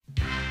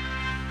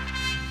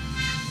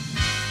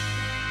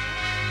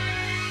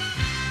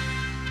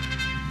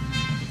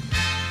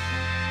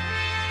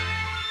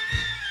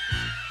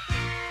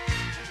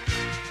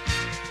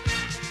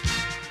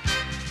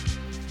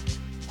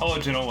Hello,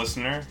 gentle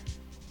listener.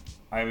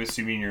 I'm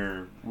assuming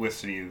you're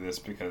listening to this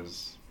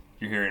because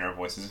you're hearing our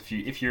voices.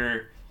 If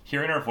you're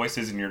hearing our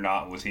voices and you're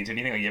not listening to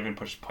anything, like you haven't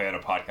pushed play on a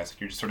podcast, if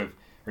you're just sort of,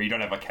 or you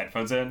don't have like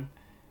headphones in,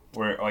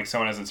 or like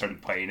someone hasn't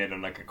started playing it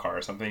in like a car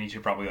or something, you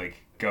should probably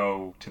like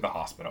go to the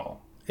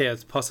hospital. Yeah,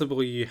 it's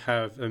possible you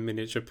have a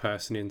miniature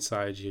person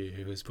inside you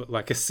who has put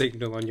like a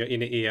signal on your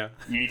inner ear.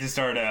 You need to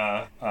start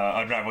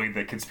unraveling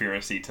the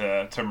conspiracy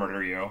to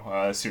murder you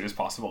as soon as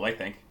possible, I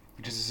think.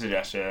 Just a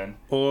suggestion.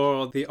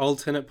 Or the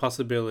alternate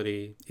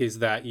possibility is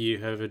that you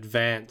have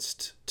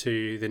advanced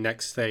to the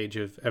next stage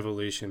of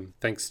evolution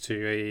thanks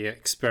to a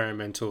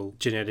experimental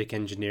genetic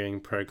engineering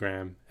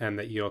program, and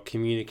that you're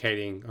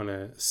communicating on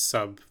a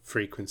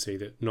sub-frequency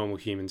that normal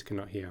humans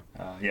cannot hear.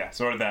 Yeah,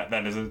 sort of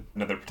that is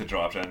another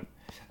potential option.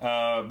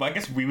 But I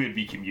guess we would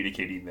be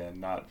communicating then,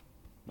 not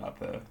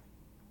the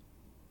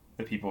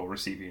people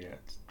receiving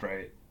it,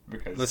 right?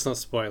 Because let's not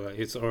spoil it.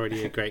 It's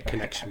already a great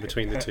connection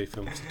between the two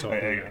films to talk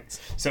about.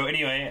 So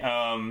anyway,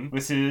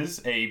 this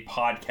is a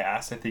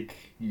podcast. I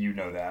think you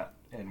know that,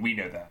 and we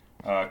know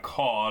that.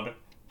 Called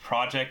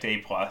Project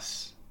A+.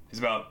 It's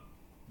about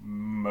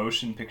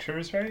motion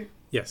pictures, right?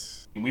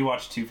 Yes. We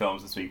watched 2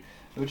 films this week,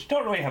 which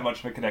don't really have much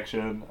of a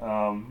connection,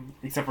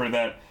 except for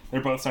that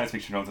they're both science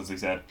fiction films, as we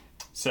said.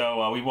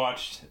 So we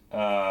watched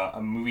a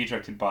movie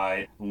directed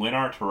by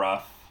Leonard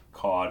Ruff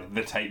called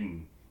The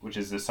Titan, which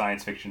is a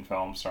science fiction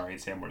film starring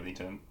Sam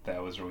Worthington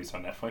that was released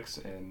on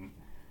Netflix in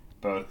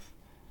both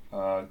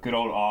good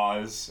old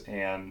Oz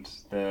and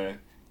the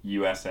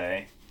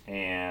USA,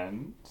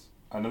 and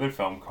another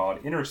film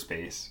called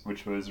Innerspace,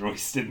 which was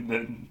released in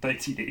the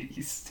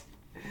 1980s,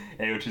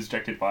 and which was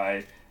directed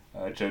by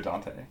Joe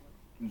Dante.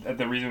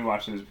 The reason we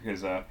watched it is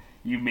because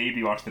you made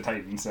me watch The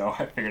Titan, so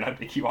I figured I'd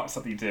make you watch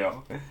something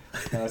too.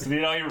 I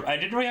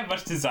didn't really have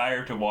much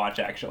desire to watch,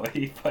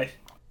 actually, but...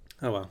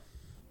 Oh well.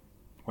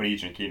 What are you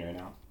drinking right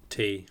now?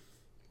 Tea.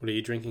 What are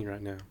you drinking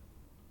right now?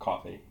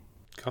 Coffee.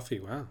 Coffee,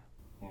 wow.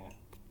 Yeah.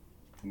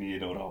 I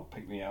need a little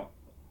pick me up.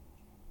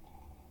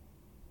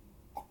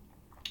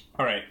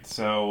 Alright,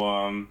 so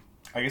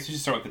I guess we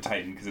should start with The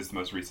Titan because it's the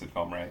most recent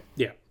film, right?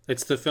 Yeah.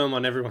 It's the film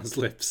on everyone's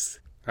lips.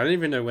 I don't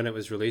even know when it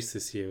was released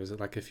this year. Was it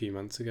like a few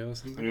months ago or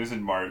something? It was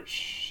in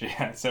March.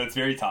 Yeah, so it's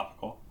very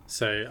topical.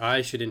 So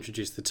I should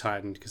introduce The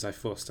Titan because I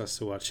forced us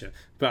to watch it.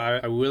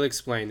 But I will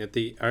explain that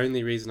the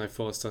only reason I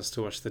forced us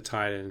to watch The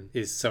Titan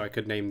is so I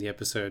could name the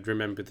episode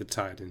Remember the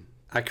Titan.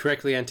 I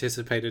correctly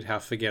anticipated how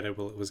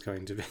forgettable it was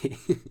going to be.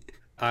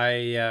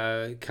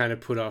 I kind of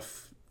put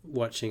off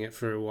watching it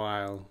for a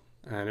while.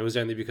 And it was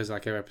only because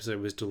like our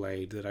episode was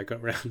delayed that I got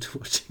around to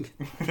watching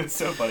it. That's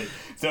so funny.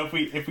 So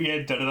if we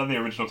had done it on the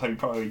original time, you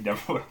probably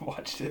never would have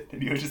watched it.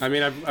 And you would just... I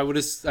mean, I would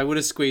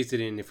have squeezed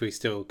it in if we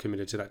still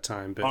committed to that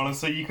time. But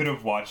honestly, you could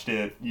have watched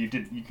it. You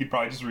could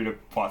probably just read a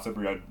plot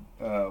summary on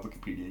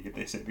Wikipedia and get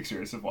the same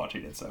experience of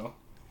watching it. So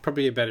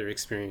probably a better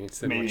experience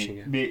than watching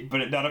it.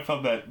 But not a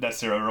film that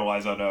necessarily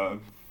relies on a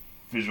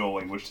visual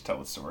language to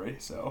tell a story.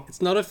 So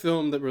it's not a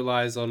film that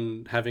relies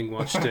on having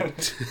watched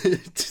it.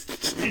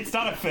 It's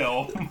not a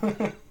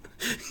film.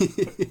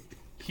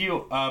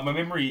 Hugh, my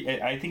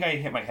memory, I think I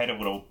hit my head a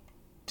little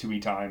too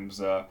many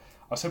times. I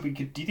was hoping,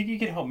 do you think you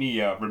could help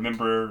me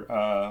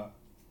remember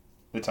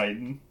The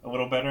Titan a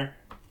little better?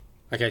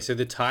 Okay, so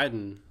The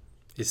Titan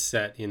is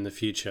set in the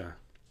future.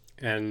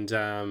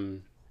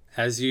 And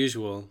as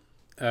usual,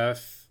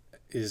 Earth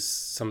is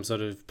some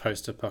sort of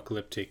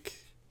post-apocalyptic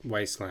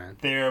wasteland.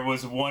 There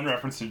was one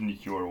reference to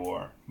nuclear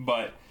war,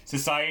 but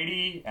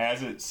society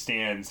as it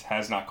stands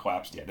has not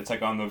collapsed yet. It's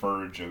like on the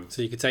verge of...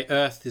 So you could say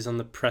Earth is on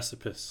the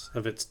precipice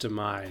of its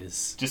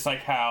demise. Just like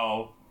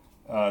how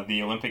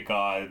the Olympic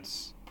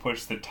gods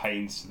push the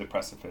Titans to the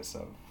precipice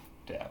of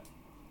death.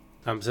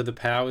 So the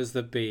powers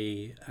that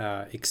be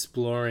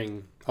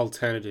exploring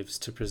alternatives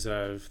to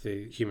preserve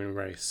the human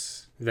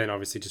race, then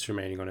obviously just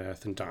remaining on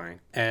Earth and dying.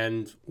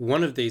 And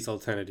one of these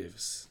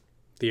alternatives,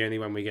 the only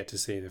one we get to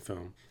see in the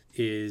film,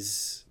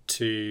 is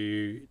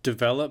to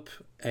develop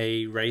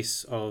a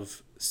race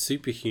of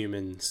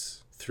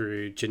superhumans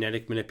through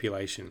genetic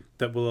manipulation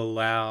that will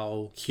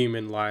allow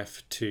human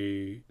life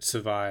to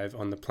survive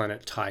on the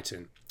planet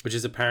Titan, which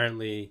is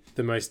apparently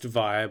the most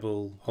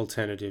viable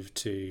alternative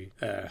to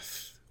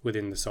Earth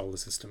within the solar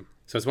system.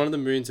 So it's one of the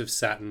moons of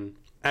Saturn.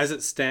 As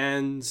it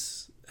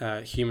stands,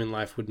 human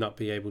life would not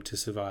be able to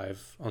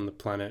survive on the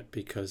planet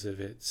because of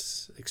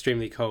its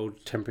extremely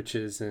cold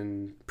temperatures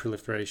and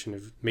proliferation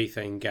of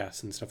methane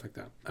gas and stuff like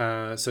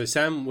that. So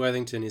Sam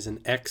Worthington is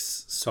an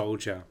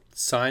ex-soldier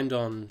signed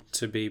on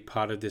to be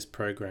part of this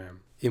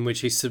program in which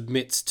he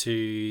submits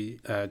to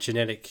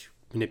genetic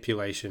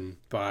manipulation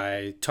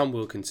by Tom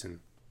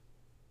Wilkinson.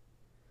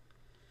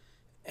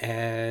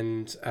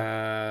 And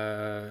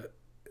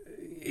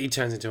he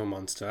turns into a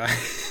monster.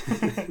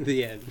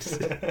 The end.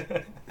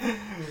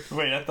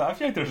 Wait, I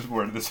feel like there's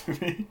more to this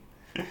movie.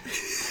 I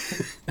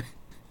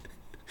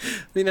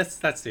mean,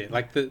 that's it.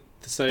 Like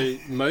so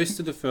most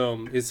of the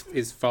film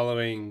is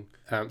following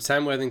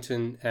Sam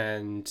Worthington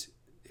and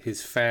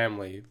his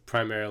family,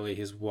 primarily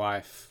his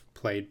wife,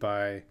 played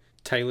by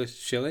Taylor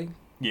Schilling.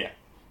 Yeah.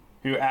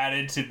 who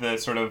added to the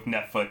sort of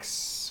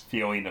Netflix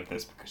feeling of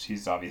this because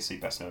she's obviously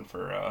best known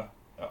for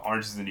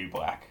Orange is the New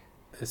Black.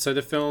 So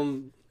the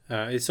film,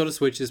 it sort of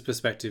switches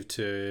perspective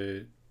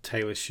to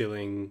Taylor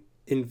Schilling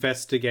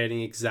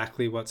investigating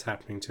exactly what's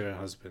happening to her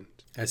husband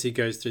as he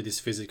goes through this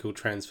physical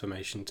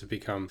transformation to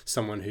become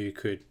someone who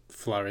could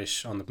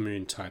flourish on the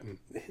Moon Titan.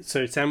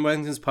 So Sam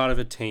Worthington's part of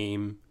a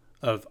team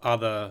of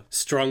other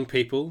strong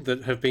people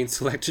that have been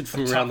selected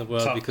from around the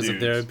world because of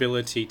their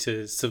ability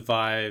to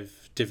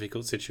survive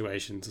difficult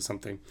situations or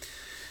something.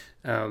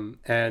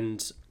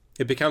 And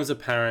it becomes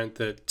apparent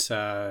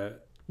that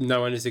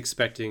no one is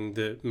expecting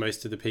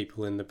most of the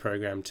people in the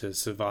program to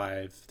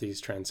survive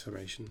these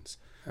transformations.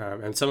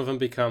 And some of them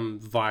become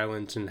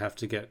violent and have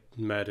to get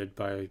murdered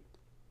by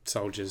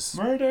soldiers.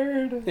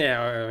 Murdered! Yeah,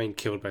 I mean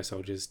killed by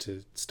soldiers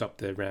to stop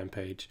their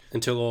rampage.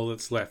 Until all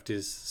that's left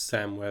is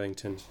Sam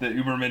Worthington. The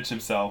Ubermensch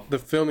himself. The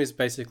film is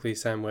basically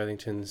Sam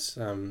Worthington's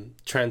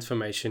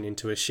transformation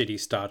into a shitty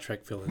Star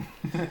Trek villain.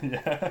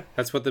 Yeah.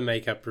 That's what the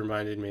makeup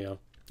reminded me of.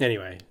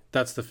 Anyway,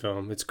 that's the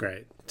film. It's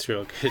great. It's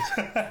real good.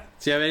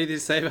 Do you have anything to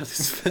say about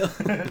this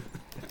film?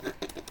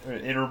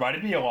 It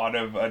reminded me a lot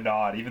of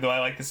Anon, even though I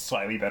like this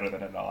slightly better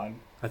than Anon.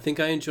 I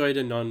think I enjoyed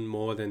Anon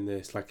more than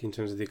this, like in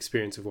terms of the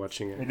experience of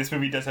watching it. I mean, this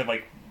movie does have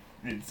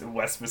it's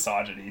less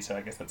misogyny, so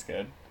I guess that's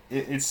good.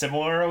 It's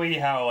similarly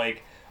how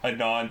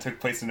Anon took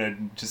place in a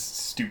just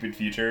stupid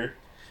future.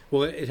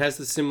 Well, it has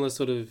the similar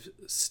sort of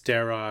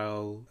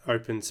sterile,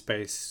 open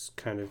space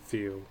kind of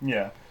feel.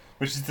 Yeah,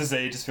 which is to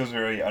say, it just feels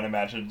very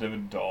unimaginative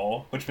and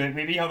dull, which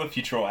may be how the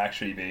future will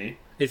actually be.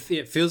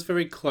 It feels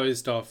very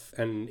closed off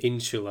and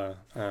insular,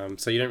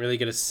 so you don't really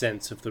get a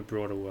sense of the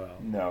broader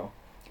world. No.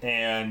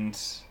 And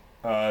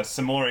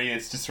similarly,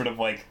 it's just sort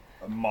of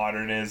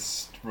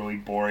modernist, really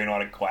boring, a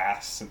lot of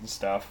glass and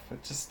stuff.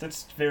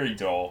 It's very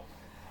dull.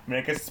 I mean,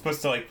 I guess it's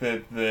supposed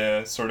to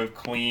the sort of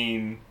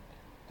clean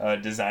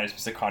design is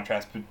supposed to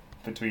contrast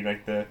between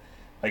the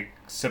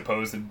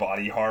supposed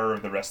body horror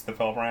of the rest of the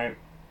film, right?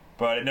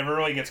 But it never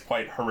really gets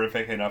quite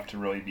horrific enough to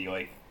really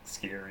be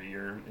scary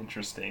or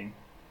interesting.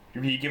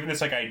 If you given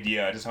this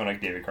idea, I just someone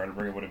like David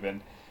Cronenberg, it would have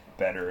been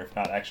better, if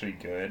not actually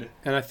good.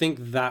 And I think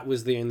that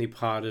was the only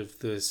part of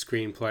the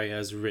screenplay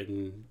as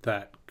written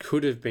that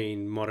could have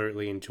been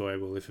moderately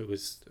enjoyable if it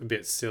was a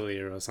bit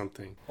sillier or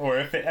something. Or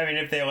if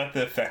they let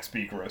the effects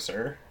be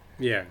grosser.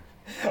 Yeah.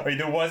 I mean,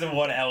 there wasn't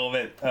one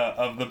element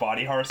of the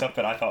body horror stuff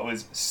that I thought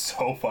was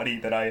so funny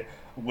that I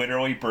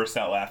literally burst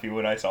out laughing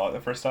when I saw it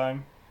the first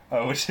time.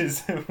 Which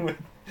is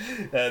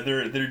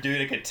they're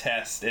doing a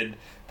test, and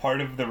part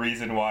of the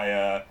reason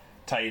why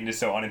Titan is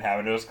so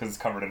uninhabitable is because it's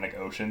covered in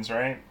oceans,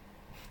 right?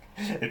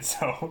 And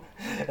so,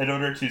 in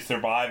order to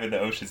survive in the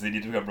oceans, they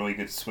need to become really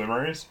good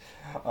swimmers.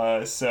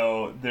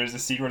 So there's a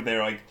scene where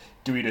they're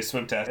doing a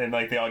swim test, and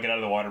they all get out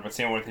of the water, but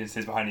Sam Worthington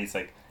is behind. He's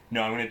like,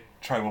 "No, I'm gonna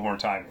try one more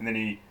time," and then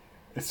he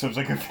swims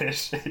like a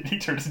fish, and he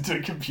turns into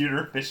a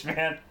computer fish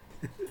man.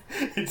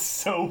 It's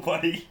so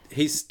funny.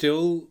 He's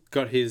still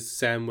got his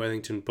Sam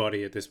Worthington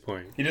body at this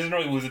point. He doesn't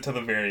really lose it till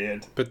the very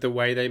end. But the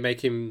way they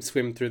make him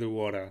swim through the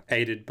water,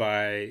 aided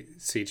by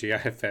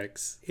CGI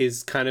effects,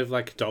 is kind of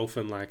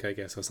dolphin-like, I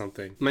guess, or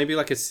something. Maybe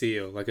like a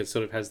seal. It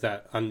sort of has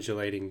that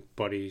undulating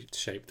body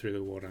shape through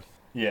the water.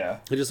 Yeah.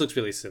 It just looks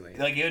really silly.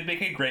 It would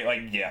make a great,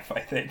 GIF,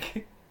 I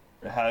think.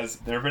 Has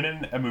there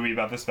been a movie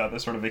about this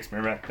sort of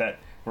experiment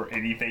where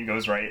anything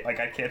goes right? I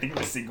can't think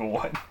of a single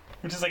one.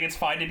 Which is it's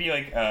fine to be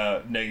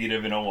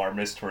negative and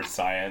alarmist towards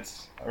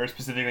science, or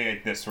specifically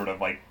this sort of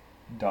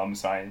dumb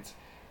science,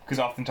 because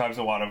oftentimes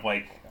a lot of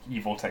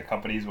evil tech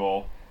companies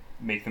will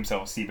make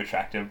themselves seem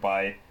attractive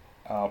by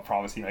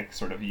promising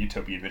sort of a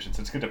utopian vision.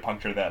 So it's good to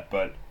puncture that,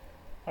 but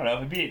I don't know,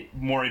 it'd be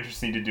more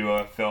interesting to do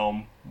a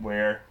film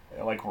where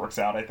it works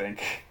out, I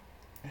think,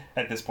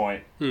 at this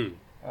point.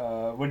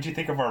 What did you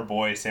think of our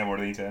boy Sam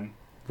Worthington?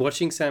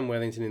 Watching Sam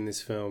Worthington in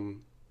this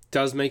film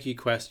does make you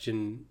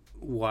question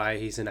why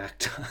he's an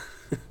actor.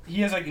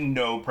 He has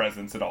no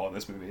presence at all in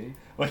this movie.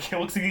 It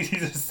looks like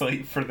he's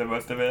asleep for the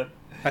most of it.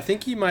 I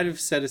think he might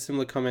have said a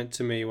similar comment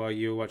to me while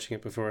you were watching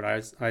it before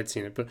I'd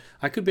seen it, but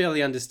I could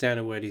barely understand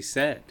a word he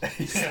said.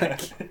 Yeah.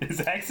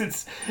 His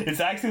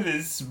accent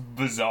is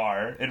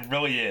bizarre. It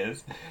really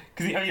is.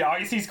 Because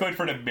obviously he's going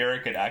for an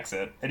American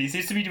accent, and he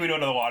seems to be doing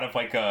it a lot of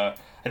I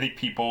think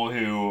people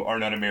who are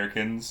not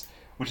Americans,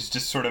 which is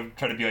just sort of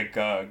trying to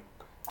be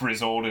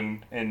grizzled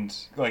and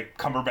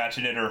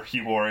Cumberbatching it or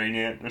Hugh Laurieing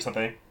it or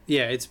something.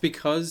 Yeah, it's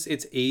because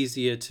it's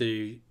easier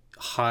to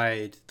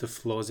hide the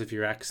flaws of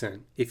your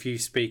accent if you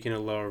speak in a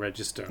lower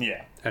register.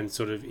 Yeah. And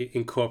sort of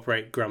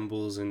incorporate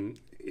grumbles and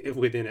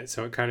within it,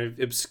 so it kind of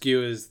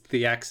obscures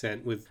the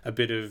accent with a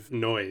bit of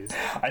noise.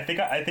 I think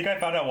I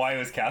found out why he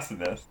was cast in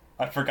this.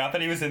 I forgot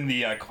that he was in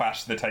the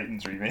Clash of the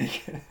Titans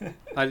remake.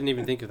 I didn't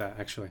even think of that,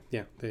 actually.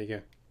 Yeah, there you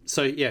go.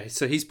 So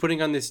he's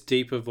putting on this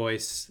deeper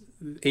voice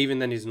even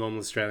than his normal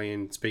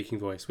Australian speaking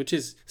voice, which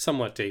is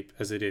somewhat deep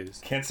as it is.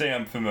 Can't say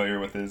I'm familiar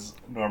with his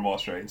normal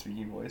Australian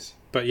speaking voice.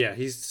 But yeah,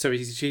 he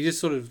just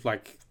sort of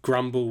like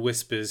grumble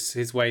whispers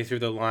his way through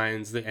the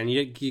lines, and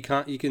you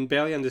can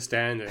barely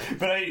understand it.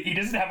 But he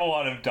doesn't have a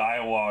lot of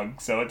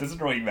dialogue, so it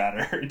doesn't really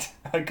matter.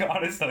 Like,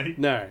 honestly.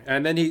 No,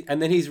 and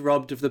then he's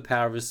robbed of the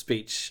power of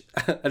speech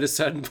at a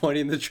certain point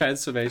in the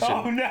transformation.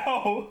 Oh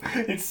no!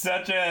 It's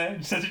such a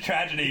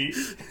tragedy.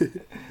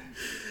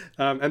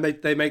 And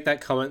they make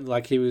that comment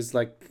like he was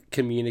like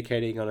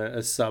communicating on a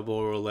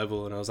suboral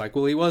level, and I was like,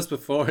 well, he was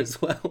before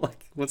as well.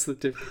 Like, what's the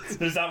difference?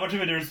 There's not much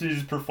of a difference between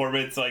his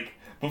performance, like,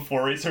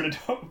 before he turned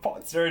into a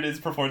monster and his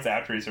performance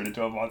after he turned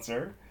into a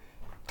monster.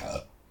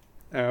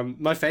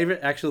 My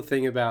favorite actual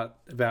thing about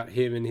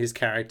him and his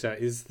character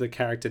is the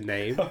character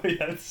name. Oh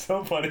yeah, it's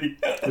so funny.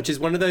 Which is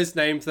one of those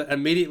names that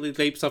immediately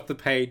leaps off the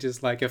page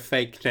as like a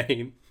fake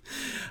name.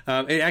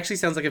 It actually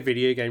sounds like a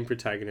video game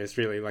protagonist,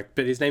 really. Like,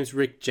 but his name's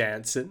Rick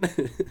Jansen.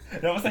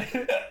 It almost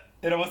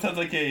sounds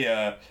like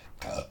a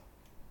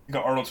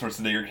Arnold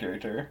Schwarzenegger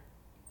character.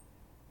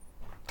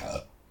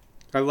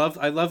 I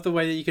love the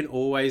way that you can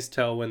always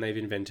tell when they've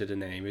invented a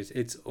name.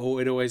 It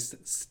always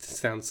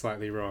sounds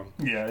slightly wrong.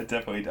 Yeah, it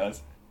definitely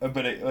does.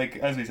 But like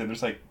as we said,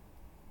 there's like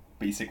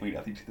basically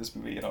nothing to this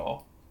movie at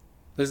all.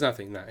 There's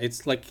nothing. No,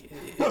 it's like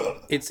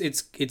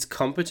it's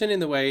competent in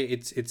the way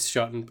it's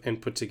shot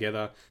and put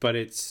together, but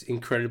it's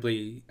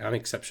incredibly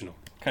unexceptional.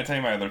 Can I tell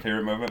you my other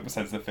favorite moment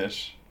besides the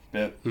fish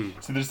bit?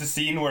 So there's the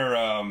scene where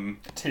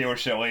Taylor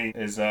Schilling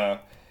is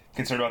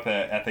concerned about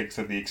the ethics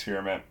of the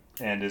experiment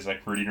and is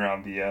like rooting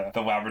around the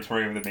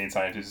laboratory of the main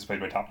scientist, who's played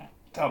by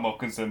Tom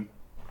Wilkinson.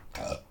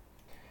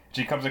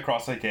 She comes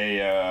across like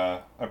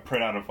a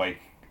printout of like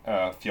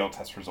field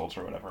test results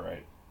or whatever,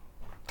 right?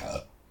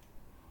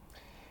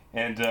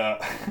 And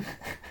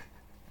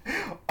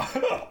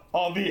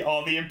all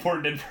the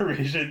important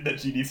information that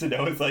she needs to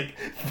know is like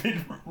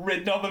been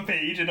written on the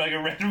page in like a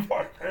red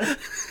marker.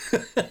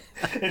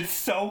 It's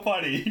so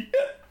funny.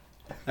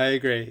 I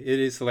agree. It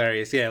is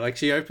hilarious. Yeah, like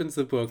she opens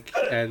the book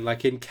and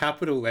like in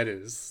capital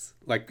letters,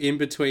 like in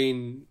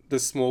between the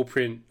small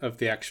print of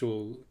the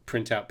actual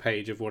printout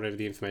page of whatever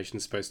the information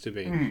is supposed to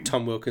be,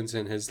 Tom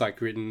Wilkinson has like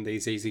written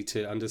these easy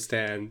to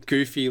understand,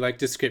 goofy like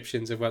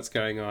descriptions of what's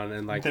going on,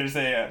 and like there's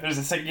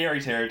a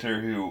secondary character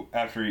who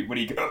when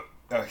he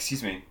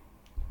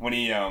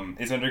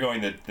is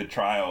undergoing the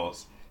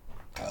trials,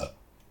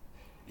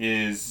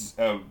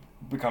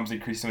 becomes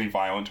increasingly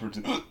violent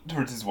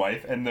towards his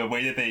wife, and the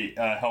way that they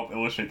help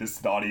illustrate this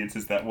to the audience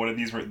is that one of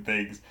these written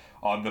things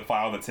on the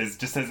file that says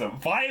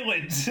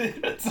violent.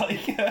 It's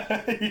like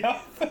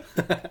yeah.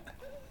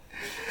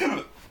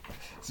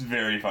 It's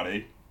very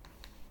funny.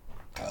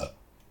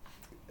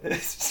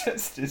 It's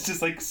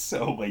just like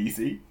so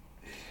lazy,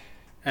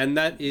 and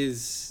that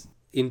is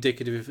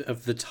indicative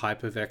of the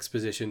type of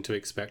exposition to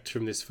expect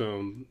from this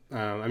film.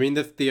 I mean,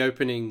 the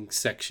opening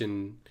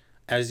section,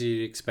 as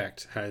you'd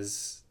expect,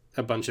 has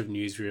a bunch of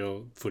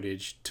newsreel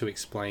footage to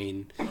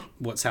explain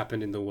what's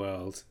happened in the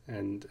world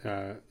and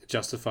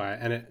justify it.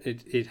 And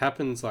it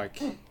happens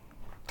like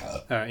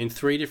in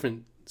 3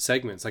 different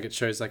segments. Like it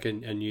shows like a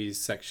news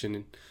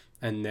section,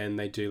 and then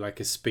they do like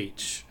a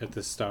speech at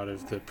the start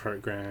of the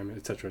program,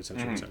 etc.,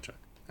 etc., etc.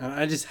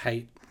 And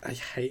I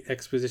hate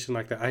exposition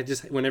like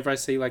that. Whenever I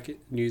see like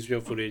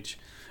newsreel footage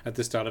at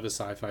the start of a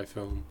sci-fi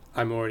film,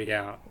 I'm already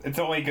out. It's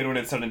only good when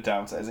it's done in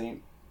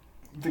downsizing.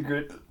 The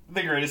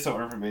greatest film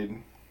ever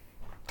made.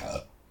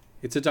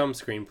 It's a dumb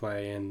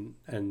screenplay,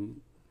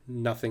 and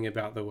nothing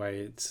about the way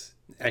it's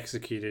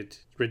executed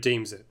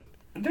redeems it.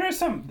 There are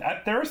some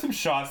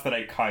shots that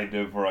I kind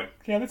of were like,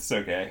 yeah, this is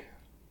okay.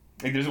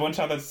 Like there's one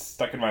shot that's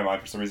stuck in my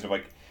mind for some reason of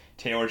like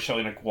Taylor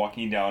Schilling like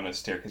walking down a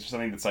staircase or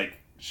something that's like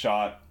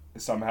shot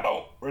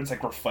somehow where it's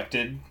like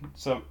reflected.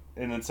 So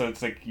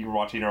it's like you're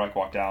watching her like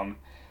walk down.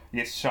 It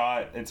gets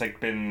shot. It's like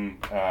been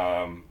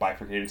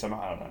bifurcated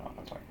somehow. I don't know what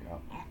I'm talking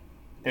about.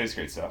 It was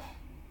great stuff.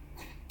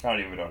 I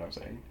don't even know what I'm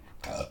saying.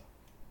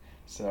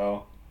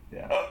 So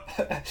yeah,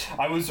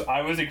 I was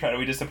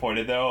incredibly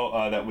disappointed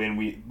though that when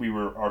we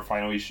were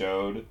finally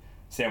showed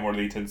Sam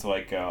Worthington's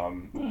like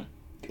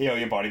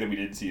alien body that we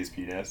didn't see his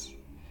penis.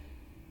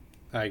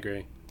 I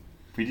agree.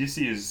 We do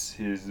see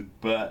his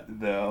butt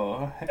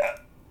though.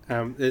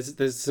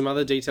 There's some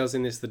other details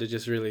in this that are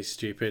just really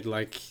stupid.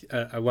 Like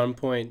at one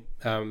point,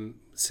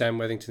 Sam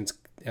Worthington's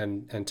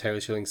and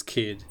Taylor Schilling's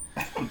kid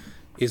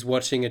is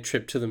watching A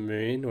Trip to the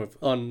Moon or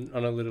on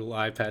a little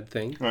iPad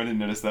thing. Oh, I didn't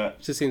notice that.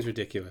 It just seems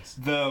ridiculous.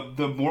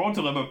 The moral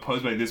dilemma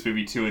posed by this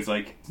movie too is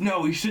like,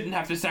 no, he shouldn't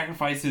have to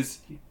sacrifice his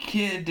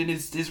kid and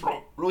his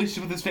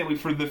relationship with his family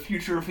for the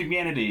future of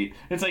humanity.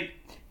 It's like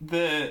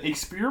the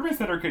experiments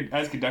that are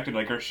conducted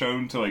like are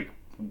shown to like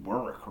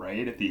work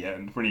right at the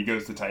end when he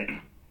goes to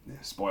Titan.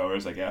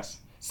 Spoilers, I guess.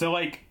 So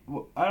like,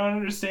 I don't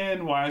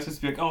understand why I was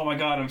supposed to be like, oh my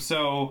god, I'm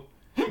so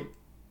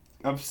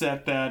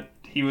upset that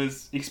he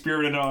was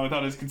experimented on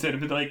without his consent.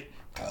 But like,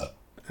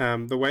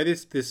 the way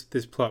this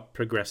plot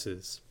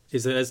progresses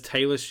is that as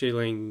Taylor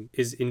Schilling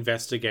is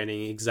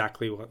investigating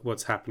exactly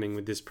what's happening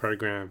with this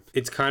program,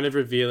 it's kind of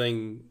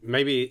revealing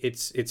maybe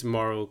it's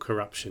moral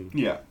corruption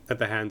at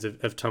the hands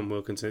of Tom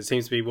Wilkinson. It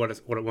seems to be what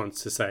it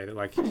wants to say, that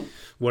like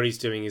what he's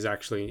doing is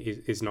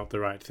actually is not the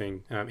right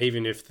thing,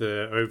 even if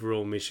the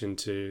overall mission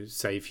to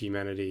save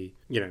humanity,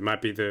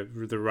 might be the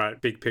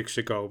right big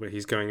picture goal, but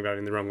he's going about it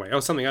in the wrong way.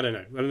 Or something, I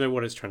don't know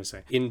what it's trying to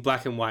say. In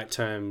black and white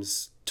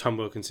terms, Tom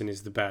Wilkinson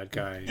is the bad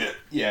guy.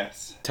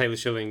 Yes. Taylor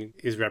Schilling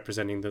is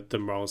representing the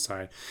moral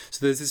side.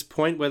 So there's this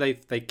point where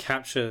they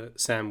capture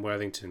Sam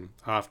Worthington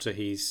after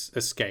he's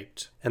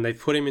escaped, and they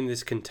put him in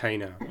this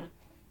container.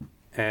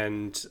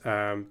 And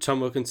Tom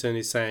Wilkinson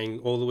is saying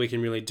all that we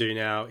can really do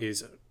now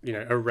is,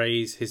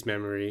 erase his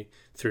memory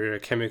through a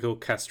chemical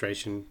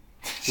castration.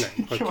 No,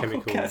 a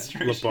chemical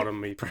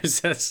lobotomy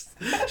process.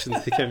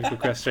 Shouldn't say chemical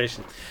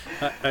castration.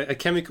 A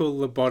chemical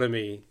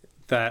lobotomy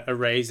that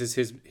erases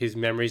his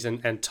memories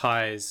and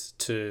ties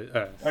to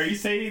Earth. Are you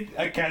saying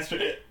a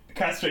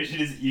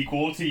castration is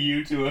equal to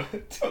you to a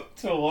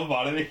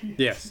lobotomy?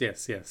 Yes.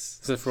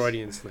 It's a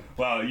Freudian slip.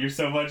 Wow, you're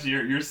so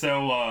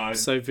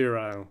so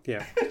virile.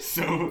 Yeah.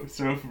 so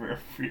virile.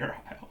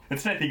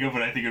 That's what I think of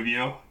when I think of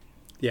you.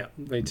 Yeah,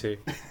 me too.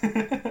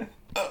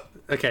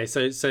 Okay,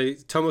 so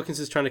Tom Wilkins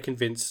is trying to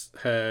convince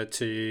her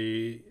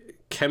to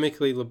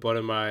chemically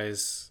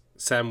lobotomize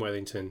Sam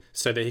Worthington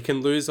so that he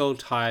can lose all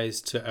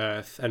ties to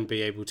Earth and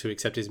be able to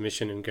accept his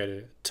mission and go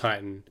to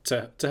Titan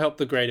to help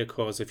the greater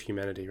cause of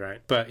humanity,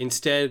 right? But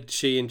instead,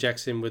 she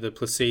injects him with a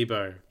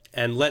placebo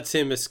and lets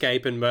him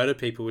escape and murder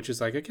people, which is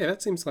like, okay,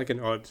 that seems like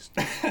an odd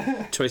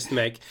choice to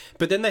make.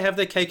 But then they have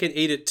their cake and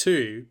eat it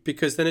too,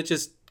 because then it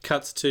just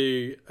cuts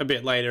to a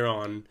bit later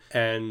on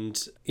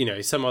and,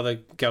 some other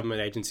government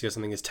agency or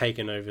something has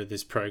taken over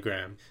this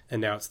program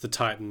and now it's the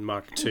Titan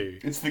Mark II.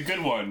 It's the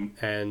good one.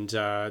 And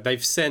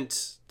they've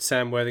sent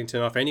Sam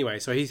Worthington off anyway,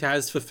 so he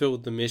has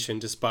fulfilled the mission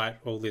despite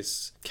all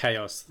this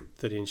chaos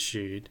that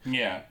ensued.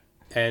 Yeah.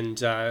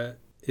 And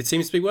it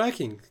seems to be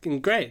working.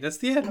 Great, that's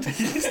the end.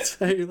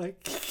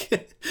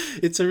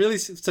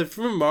 So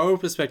from a moral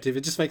perspective,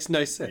 it just makes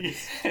no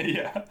sense.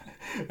 Yeah.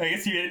 I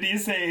guess humanity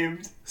is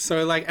saved.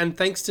 So, and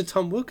thanks to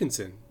Tom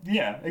Wilkinson.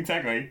 Yeah,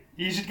 exactly.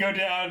 He should go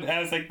down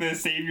as, the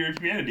savior of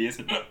humanity,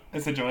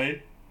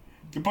 essentially.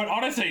 But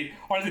honestly,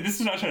 this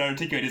is not trying to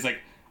articulate. It's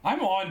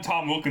I'm on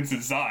Tom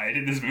Wilkinson's side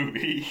in this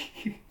movie,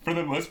 for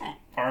the most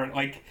part.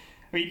 Yeah,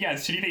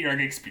 it's shitty that you're,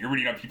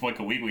 experimenting on people like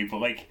a wiggly,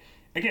 but,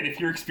 again, if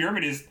your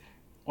experiment is,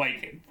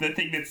 the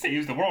thing that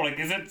saves the world,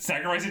 is it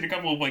sacrificing a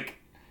couple of,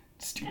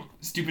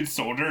 stupid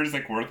soldiers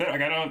worth it? I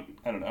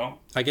don't know.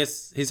 I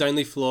guess his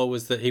only flaw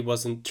was that he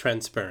wasn't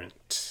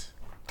transparent.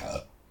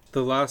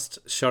 The last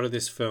shot of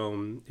this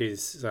film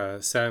is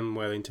Sam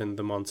Worthington,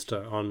 the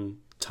monster, on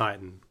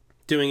Titan,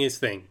 doing his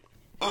thing.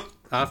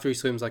 After he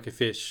swims like a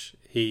fish,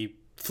 he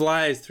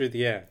flies through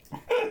the air,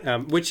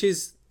 which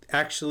is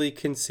actually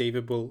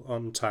conceivable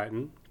on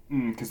Titan.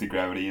 Because the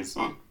gravity is...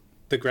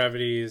 The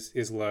gravity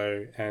is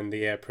low and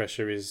the air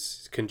pressure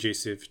is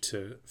conducive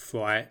to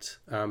flight.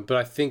 But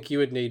I think you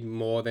would need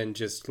more than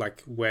just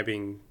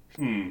webbing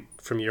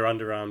from your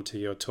underarm to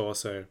your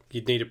torso.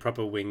 You'd need a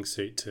proper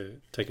wingsuit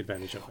to take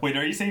advantage of it. Wait,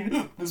 are you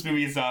saying this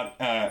movie is not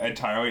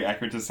entirely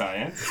accurate to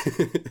science?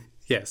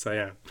 Yes, I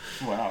am.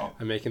 Wow.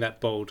 I'm making that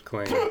bold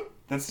claim.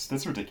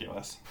 That's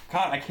ridiculous.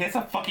 God, I can't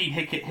stop fucking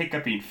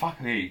hiccuping.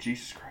 Fuck me,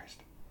 Jesus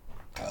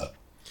Christ.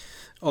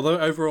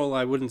 Although overall,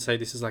 I wouldn't say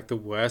this is the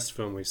worst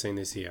film we've seen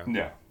this year.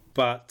 Yeah.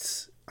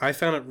 But I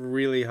found it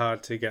really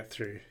hard to get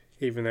through,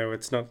 even though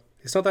it's not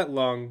that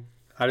long.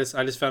 I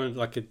just found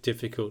it a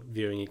difficult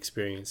viewing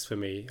experience for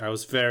me. I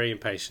was very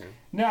impatient.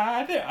 No,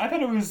 I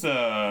thought it was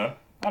I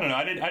don't know.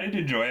 I didn't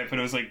enjoy it, but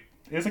it was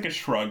a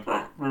shrug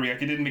for me. It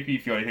didn't make me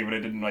feel anything, but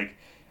it didn't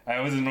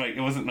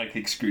it wasn't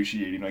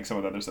excruciating like some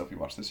of the other stuff we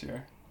watched this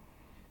year.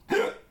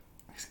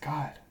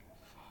 God.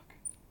 Fuck.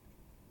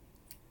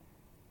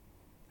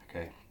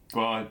 Okay.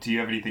 Well, do you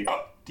have anything?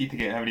 Do you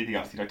think I have anything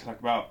else you'd like to talk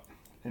about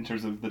in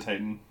terms of the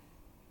Titan?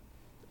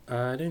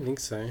 I don't think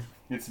so.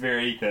 It's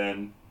very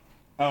thin.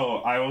 Oh,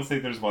 I will say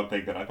there's one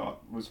thing that I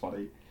thought was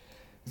funny.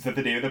 Is that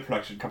the name of the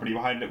production company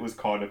behind it was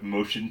called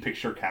Motion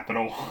Picture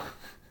Capital.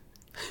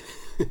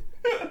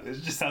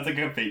 It just sounds like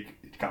a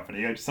fake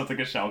company. It just sounds like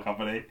a shell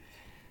company.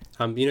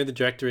 The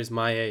director is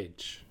my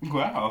age.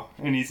 Wow,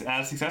 and he's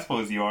as successful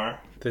as you are.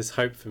 There's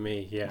hope for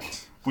me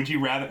yet. Would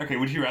you rather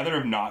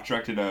have not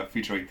directed a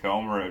feature-length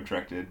film or have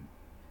directed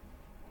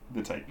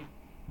the Titan?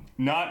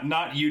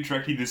 Not you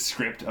directing the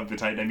script of the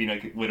Titan. I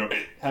mean,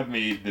 literally have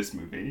made this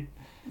movie.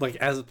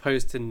 As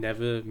opposed to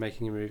never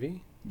making a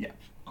movie? Yeah.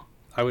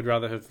 I would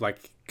rather have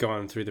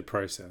gone through the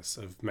process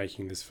of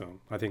making this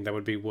film. I think that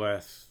would be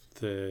worth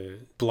the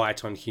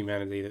blight on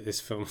humanity that this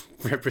film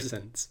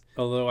represents.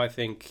 Although I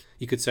think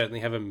you could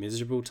certainly have a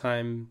miserable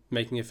time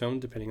making a film,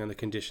 depending on the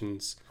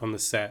conditions on the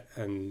set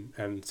and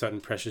certain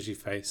pressures you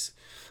face.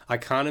 I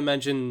can't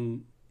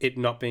imagine it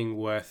not being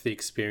worth the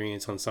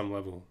experience on some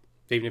level,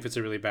 even if it's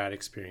a really bad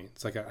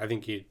experience. I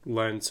think you'd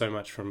learn so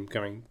much from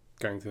going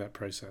through that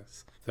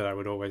process that I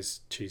would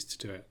always choose to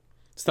do it.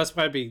 So that's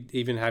why I'd be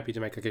even happy to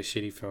make a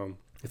shitty film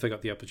if I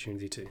got the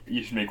opportunity to.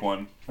 You should make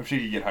one. I'm sure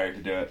you could get hired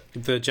to do it.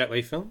 The Jet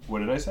Li film? What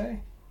did I say?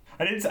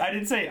 I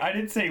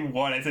didn't say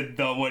one. I said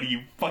the one.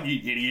 You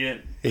fucking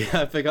idiot.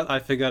 Yeah, I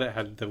forgot it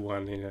had the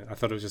one in it. I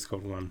thought it was just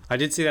called One. I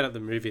did see that at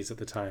the movies at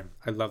the time.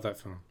 I love that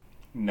film.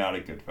 Not a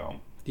good film.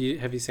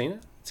 Have you seen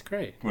it? It's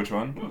great. Which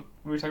one? What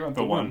were we talking about?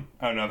 The one?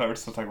 Oh no, I thought we were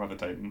still talking about the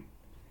Titan.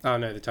 Oh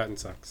no, the Titan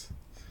sucks.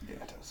 Yeah,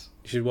 it does.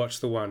 You should watch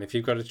The One. If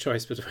you've got a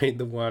choice between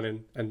The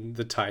One and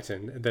the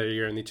Titan, they're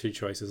your only two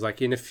choices.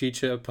 Like in a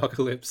future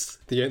apocalypse,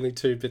 the only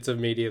two bits of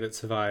media that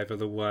survive are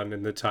The One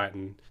and the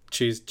Titan.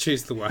 Choose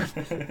The One.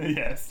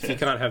 Yes. You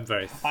can't have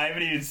both. I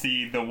haven't even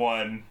seen The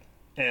One,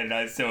 and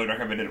I still would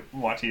recommend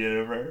watching it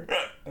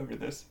over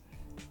this.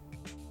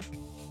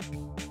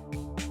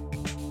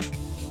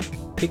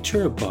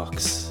 Picture a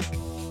box.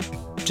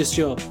 Just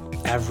your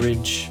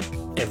average,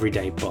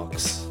 everyday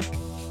box.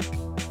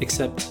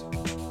 Except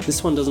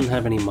this one doesn't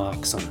have any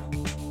marks on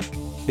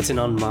it. It's an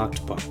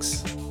unmarked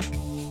box.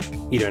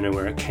 You don't know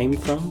where it came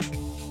from.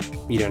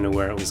 You don't know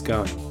where it was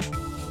going.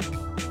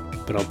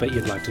 But I'll bet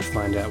you'd like to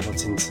find out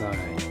what's inside.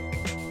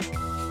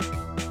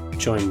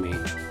 Join me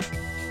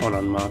on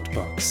Unmarked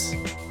Box.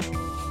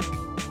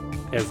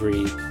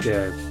 Every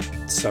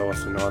so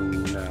often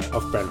on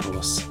Off-Brand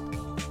Horse.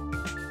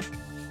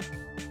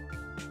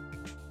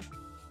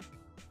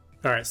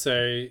 Alright,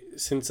 so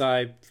since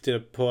I did a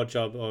poor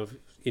job of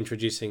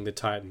introducing the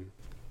Titan.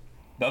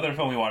 The other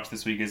film we watched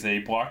this week is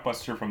a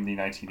blockbuster from the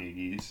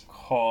 1980s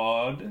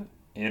called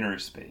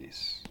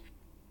Innerspace.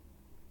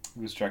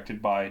 It was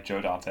directed by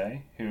Joe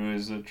Dante, who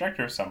is a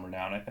director of some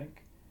renown, I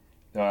think.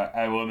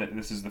 I will admit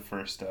this is the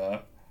first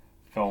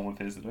film of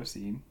his that I've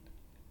seen.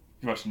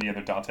 Have you watched any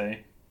other Dante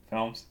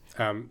films?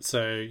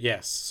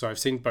 Yes. So I've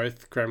seen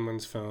both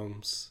Gremlins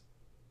films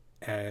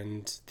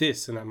and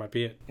this, and that might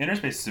be it.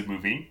 Innerspace is a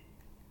movie.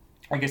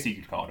 I guess you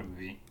could call it a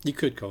movie. You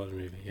could call it a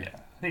movie, yeah.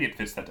 I think it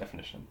fits that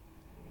definition.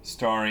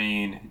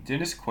 Starring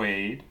Dennis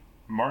Quaid,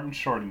 Martin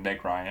Short, and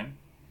Meg Ryan.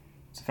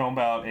 It's a film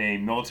about a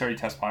military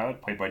test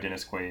pilot, played by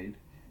Dennis Quaid,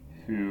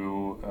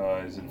 who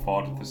is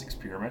involved with this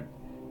experiment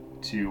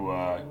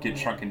to get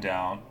shrunken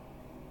down.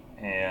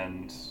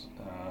 And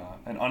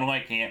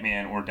unlike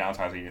Ant-Man or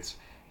downsizing, it's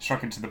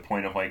shrunken to the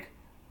point of, like,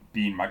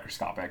 being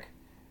microscopic.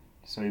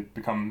 So it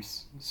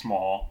becomes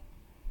small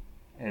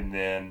and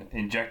then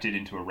injected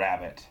into a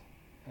rabbit.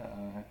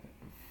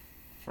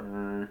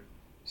 For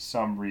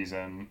some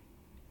reason,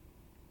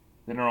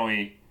 they don't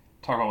really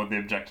talk about what the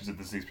objectives of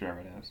this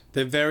experiment is.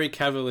 They're very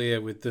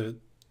cavalier with the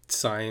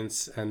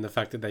science and the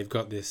fact that they've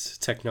got this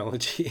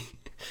technology.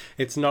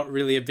 It's not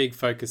really a big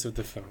focus of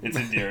the film. It's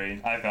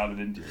endearing. I found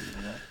it endearing.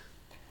 Yeah.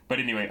 But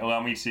anyway,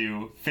 allow me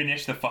to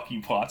finish the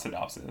fucking plot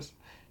synopsis.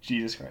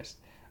 Jesus Christ.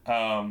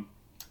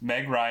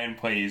 Meg Ryan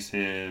plays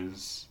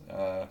his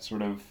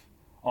sort of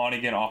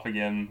on-again,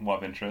 off-again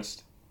love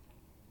interest,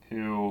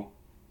 who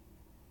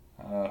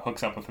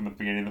hooks up with him at the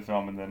beginning of the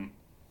film and then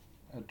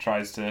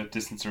tries to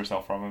distance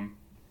herself from him.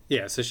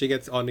 Yeah, so she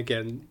gets on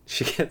again,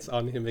 she gets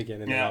on him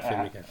again, and then off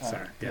him again.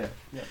 Sorry, yeah.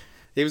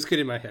 It was good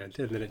in my head,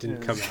 and then it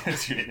didn't come out.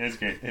 It's great, it's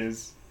great.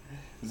 It's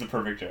a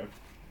perfect joke.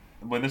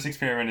 When this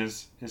experiment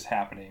is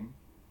happening,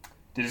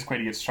 Dennis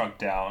Quaid gets shrunk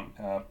down,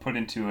 put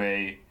into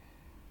a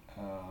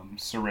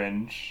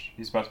syringe.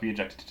 He's about to be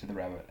injected into the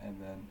rabbit,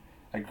 and then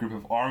a group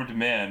of armed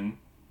men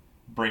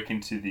break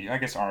into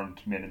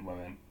armed men and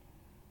women,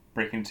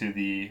 break into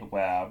the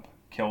lab,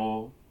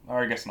 kill,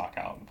 or I guess knock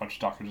out a bunch of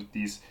doctors with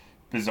these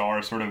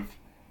bizarre sort of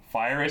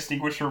fire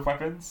extinguisher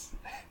weapons.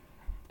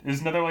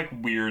 There's another, like,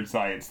 weird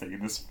science thing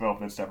in this film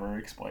that's never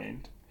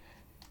explained.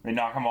 They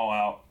knock them all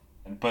out,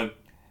 but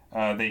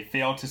they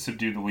fail to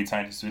subdue the lead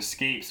scientist, who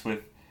escapes with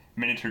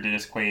miniature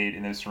Dennis Quaid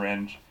in a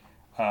syringe,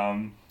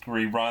 where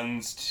he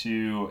runs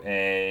to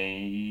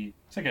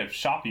it's like a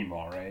shopping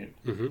mall, right?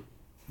 Mm-hmm.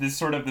 This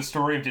sort of, the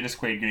story of Dennis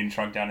Quaid getting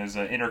shrunk down is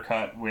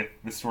intercut with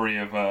the story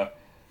of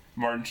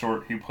Martin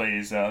Short, who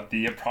plays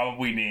the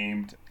improbably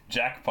named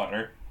Jack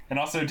Butter. And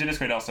also, Dennis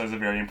Quaid also has a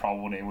very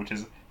improbable name, which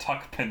is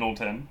Tuck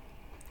Pendleton.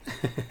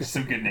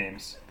 Some good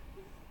names.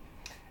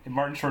 And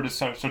Martin Short is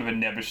sort of a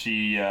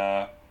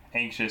nebbishy,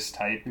 anxious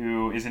type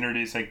who is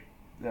introduced, like,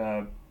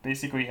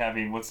 basically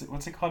having, what's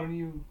it called when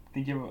you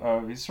think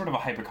of, he's sort of a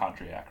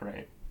hypochondriac,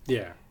 right?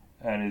 Yeah.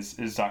 And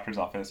his doctor's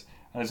office.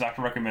 And his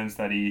doctor recommends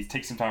that he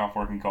take some time off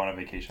work and go on a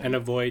vacation. And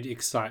avoid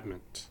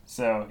excitement.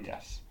 So,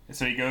 yes.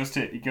 So he goes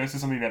to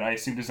something that I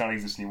assume does not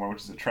exist anymore,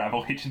 which is a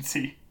travel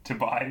agency, to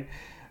buy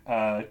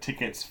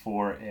tickets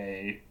for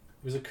It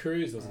was a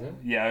cruise, wasn't it?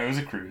 Yeah, it was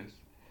a cruise.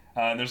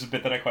 There's a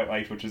bit that I quite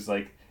liked, which is,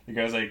 like, the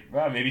guy's like,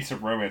 maybe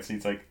some romance. And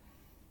he's like,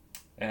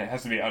 it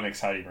has to be an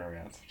exciting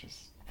romance, which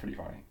is pretty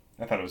funny.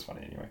 I thought it was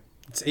funny anyway.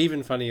 It's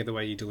even funnier the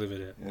way you delivered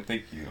it. Yeah,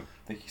 thank you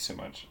so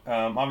much.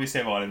 Obviously,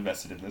 I have a lot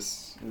invested in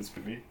this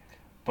movie.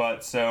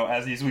 But so,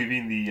 as he's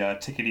leaving the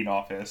ticketing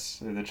office,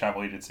 the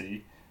travel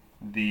agency,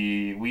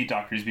 the lead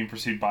doctor is being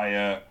pursued by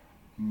a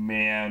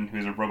man who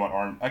has a robot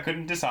arm. I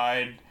couldn't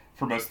decide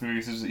for most of the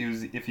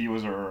movies if he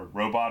was a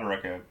robot or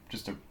like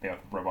just a man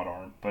with a robot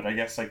arm. But I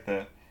guess, like,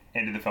 the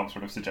end of the film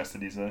sort of suggests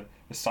that he's a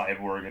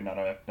cyborg and not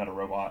a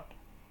robot.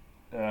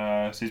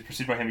 so he's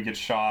pursued by him, he gets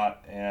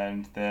shot,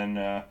 and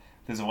then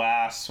his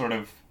last sort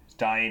of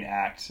dying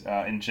act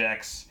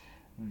injects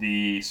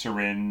the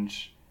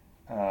syringe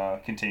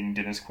containing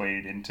Dennis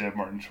Quaid into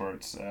Martin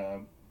Short's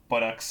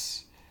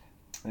buttocks.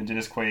 And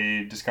Dennis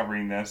Quaid,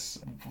 discovering this,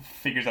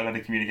 figures out how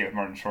to communicate with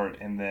Martin Short,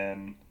 and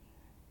then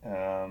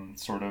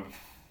sort of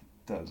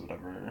does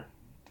whatever,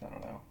 I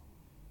don't know.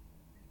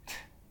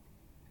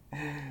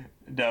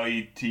 No,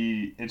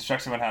 he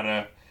instructs him on how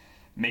to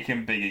make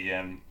him big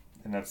again,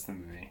 and that's the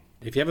movie.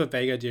 If you have a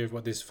vague idea of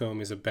what this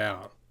film is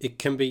about, it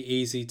can be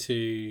easy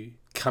to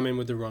come in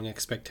with the wrong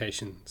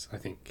expectations, I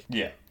think.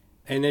 Yeah.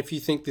 And if you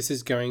think this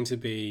is going to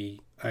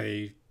be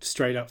a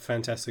straight-up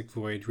Fantastic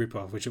Void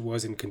ripoff, which it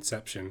was in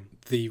conception,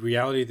 the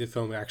reality of the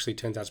film actually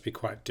turns out to be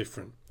quite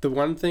different. The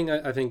one thing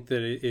I think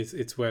that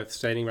it's worth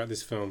stating about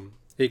this film,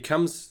 it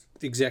comes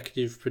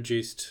executive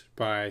produced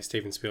by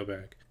Steven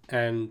Spielberg.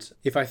 And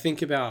if I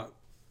think about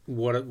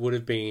what it would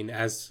have been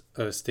as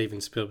a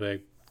Steven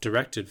Spielberg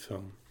directed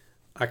film,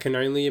 I can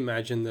only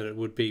imagine that it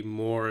would be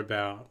more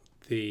about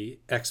the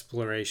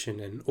exploration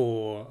and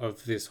awe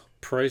of this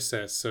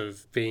process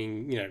of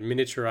being,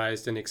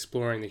 miniaturized and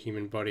exploring the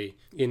human body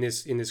in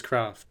this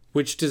craft,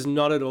 which does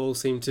not at all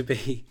seem to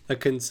be a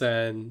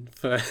concern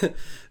for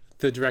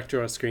the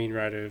director or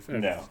screenwriter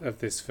of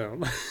this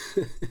film.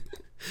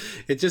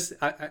 It just,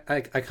 I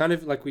kind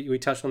of, like we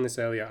touched on this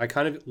earlier, I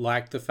kind of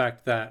like the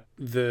fact that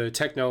the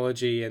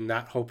technology and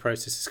that whole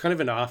process is kind of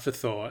an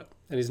afterthought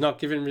and is not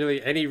given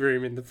really any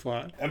room in the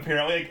plot.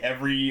 Apparently,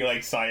 every,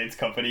 science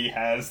company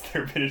has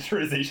their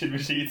miniaturization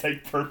machines,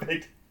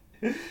 perfect.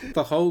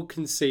 The whole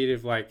conceit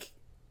of,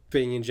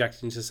 being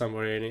injected into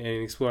somebody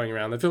and exploring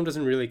around, the film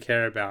doesn't really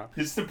care about.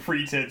 It's the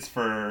pretense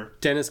for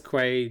Dennis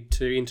Quaid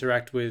to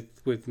interact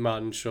with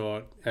Martin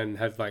Short and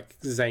have,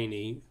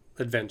 zany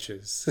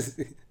adventures.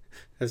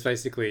 That's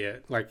basically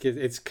it.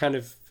 It's kind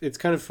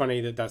of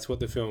funny that that's what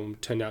the film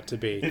turned out to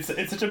be. It's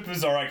such a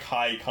bizarre,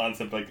 high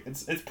concept.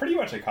 It's pretty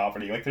much a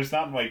comedy. There's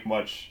not,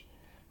 much...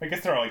 I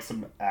guess there are,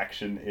 some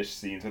action-ish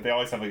scenes, but they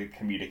always have, a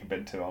comedic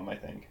bent to them, I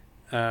think.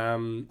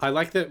 I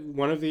like that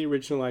one of the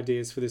original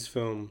ideas for this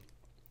film,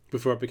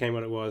 before it became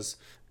what it was,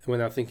 when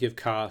they were thinking of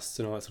casts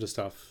and all that sort of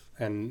stuff,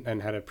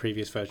 and had a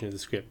previous version of the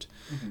script,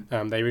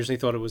 they originally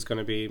thought it was going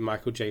to be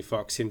Michael J.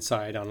 Fox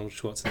inside Arnold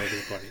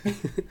Schwarzenegger's body.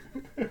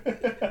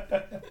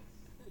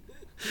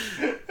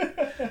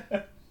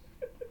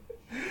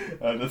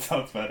 That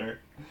sounds better.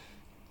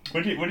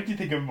 What did you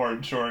think of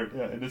Martin Short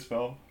in this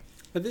film?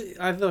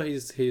 I thought he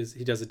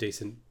does a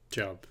decent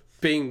job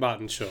being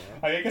Martin Short.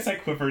 I guess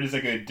Clifford is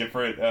a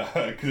different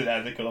because it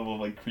adds a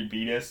level of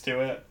creepiness to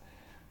it.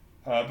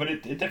 But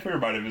it definitely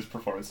reminded of his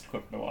performance in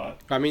Clifford a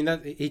lot. I mean,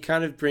 that he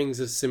kind of brings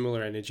a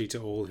similar energy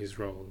to all his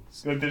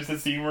roles. There's the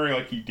scene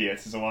where he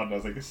dances a lot, and I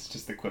was like, this is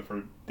just the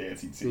Clifford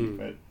dancing scene,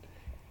 but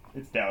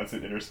it's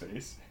an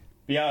Innerspace.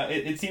 But yeah,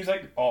 it seems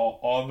like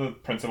all the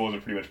principals are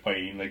pretty much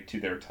playing to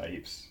their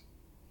types.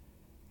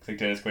 It's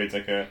Dennis Quaid's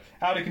a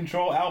out of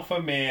control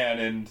alpha man,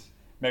 and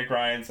Meg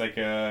Ryan's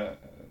a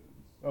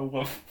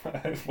woman.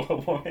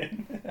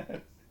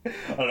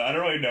 I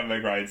don't really know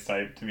Meg Ryan's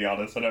type, to be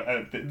honest.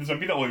 This might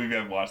be the only movie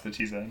I've watched that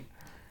she's in.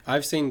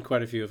 I've seen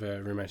quite a few of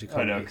her romantic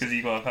comedies. I know, because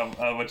you love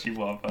how much you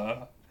love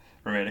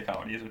romantic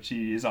comedies, which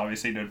she is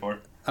obviously known for.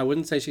 I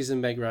wouldn't say she's a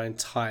Meg Ryan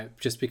type,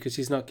 just because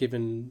she's not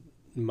given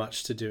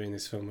much to do in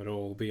this film at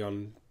all,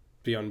 beyond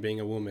being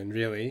a woman,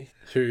 really,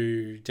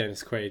 who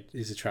Dennis Quaid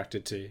is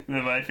attracted to.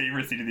 My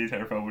favorite scene of the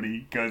entire film when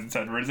he goes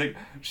inside her and is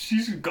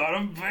she's got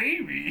a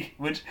baby!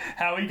 Which,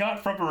 how he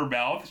got from her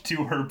mouth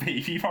to her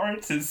baby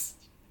parts is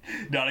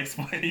not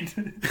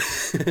explained.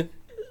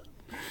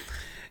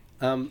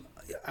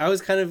 I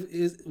was kind of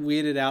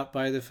weirded out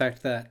by the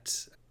fact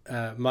that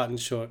Martin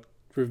Short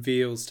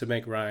reveals to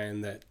Meg Ryan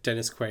that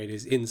Dennis Quaid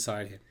is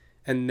inside him.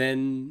 And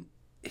then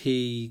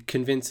he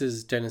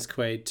convinces Dennis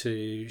Quaid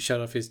to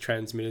shut off his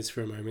transmitters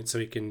for a moment so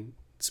he can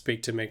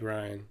speak to Meg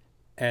Ryan.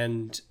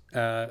 And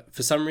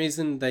for some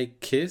reason they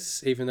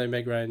kiss, even though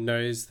Meg Ryan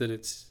knows that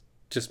it's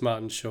just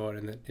Martin Short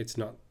and that it's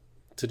not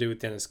to do with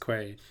Dennis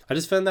Quaid. I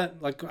just found that,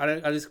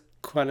 I just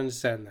quite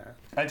understand that.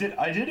 I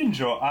did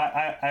enjoy.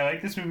 I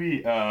like this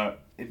movie.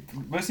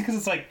 Mostly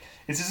because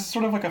it's just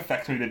sort of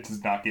effect movie that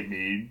does not get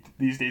made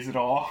these days at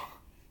all.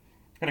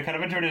 And I kind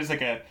of enjoyed it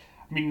as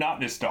not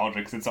nostalgic,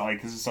 because it's not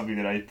this is something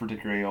that I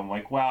particularly am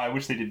wow, I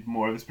wish they did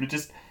more of this, but it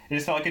just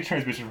felt like a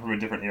transmission from a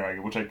different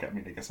era, which I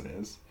guess it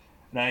is.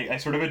 And I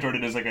sort of enjoyed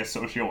it as a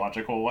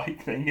sociological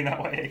thing in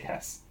that way, I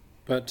guess.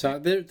 But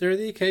there are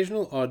the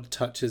occasional odd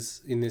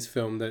touches in this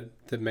film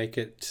that make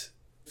it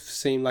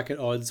seem like at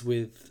odds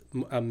with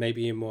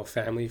maybe a more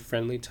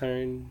family-friendly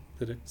tone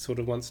that it sort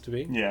of wants to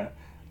be. Yeah,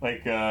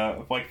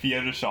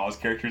 Fiona Shaw's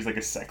character is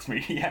a sex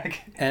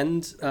maniac.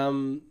 And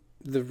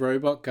the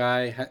robot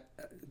guy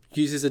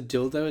uses a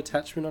dildo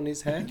attachment on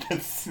his hand.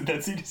 That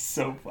scene is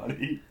so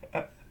funny.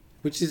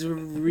 Which is a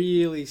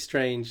really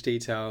strange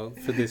detail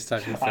for this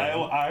type of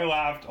film. I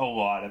laughed a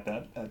lot at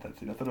that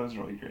scene. I thought it was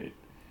really great.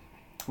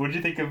 What did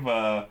you think of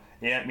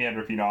Ant-Man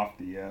ripping off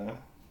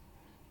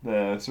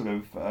the sort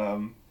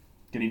of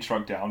getting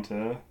shrunk down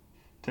to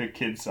to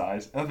kid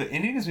size. Oh, the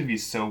ending of this movie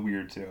is so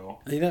weird too.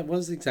 Yeah, that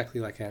was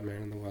exactly like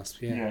Ant-Man and the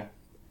Wasp. Yeah.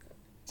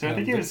 So I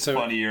think it was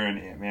funnier in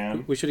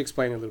Ant-Man. We should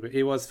explain a little bit.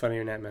 It was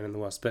funnier in Ant-Man and the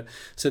Wasp. But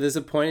so there's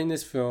a point in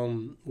this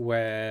film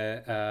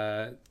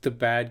where the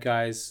bad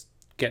guys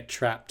get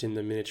trapped in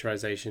the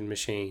miniaturization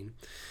machine,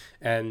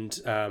 and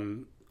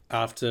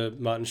after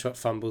Martin Short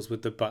fumbles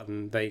with the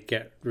button, they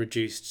get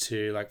reduced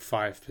to like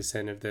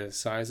 5% of their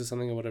size or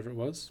something, or whatever it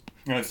was.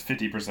 No, it's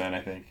 50%,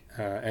 I think.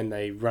 And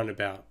they run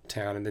about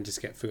town and then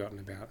just get forgotten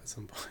about at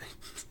some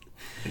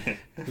point.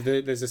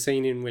 There's a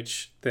scene in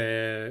which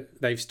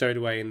they've stowed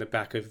away in the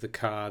back of the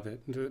car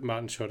that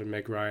Martin Short and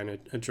Meg Ryan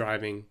are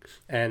driving,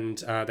 and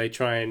they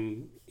try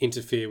and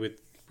interfere with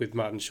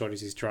Martin Short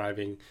as he's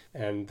driving,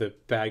 and the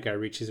bad guy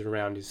reaches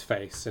around his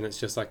face, and it's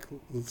just like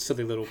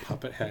silly little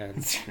puppet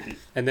hands,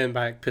 and then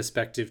by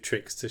perspective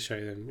tricks to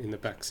show them in the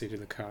back seat of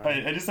the car.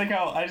 I just like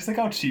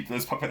how cheap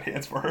those puppet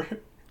hands were.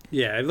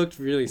 Yeah, it looked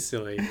really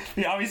silly.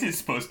 Yeah, obviously it's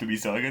supposed to be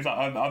silly.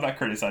 I'm not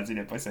criticizing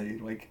it by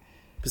saying like.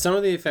 But some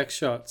of the effect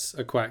shots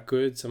are quite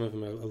good. Some of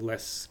them are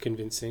less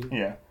convincing.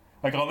 Yeah,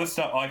 like all the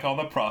stuff, like all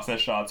the process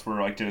shots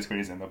where like Dennis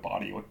Quaid's in the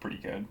body look pretty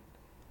good.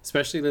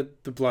 Especially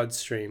the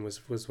bloodstream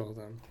was well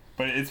done.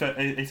 But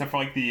except for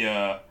like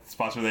the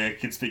spots where they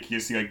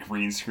conspicuously like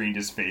green screened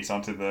his face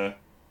onto the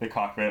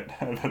cockpit,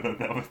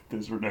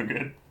 those were no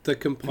good. The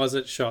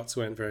composite shots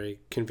weren't very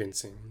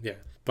convincing, yeah.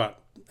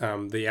 But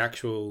the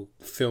actual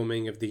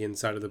filming of the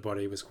inside of the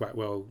body was quite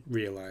well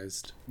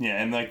realized.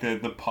 Yeah, and like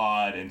the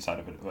pod inside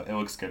of it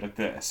looks good. Like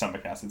the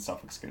stomach acid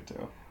stuff looks good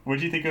too. What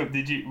did you think of?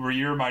 Were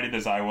you reminded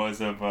as I was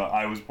of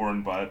I Was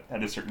Born But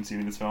at a certain scene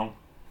in this film?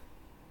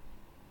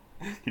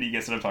 Can you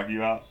guess what I'm talking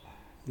about?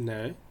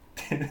 No.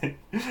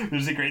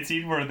 There's a great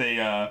scene where they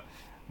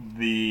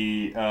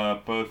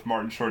both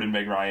Martin Short and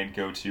Meg Ryan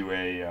go to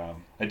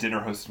a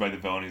dinner hosted by the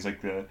villain who's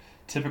like the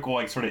typical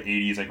like sort of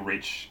 80s like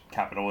rich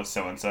capitalist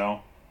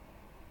so-and-so,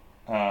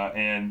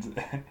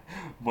 and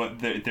what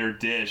their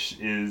dish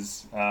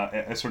is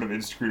a sort of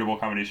inscrutable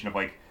combination of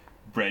like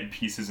bread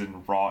pieces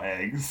and raw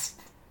eggs.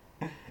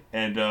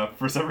 And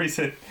for some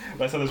reason,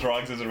 when I saw those raw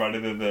eggs, I was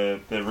reminded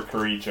of the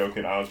recurring joke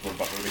in I Was Born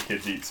But where the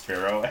kids eat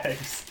sparrow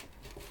eggs.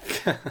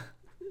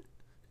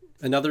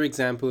 Another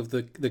example of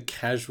the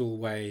casual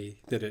way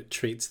that it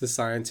treats the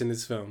science in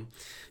this film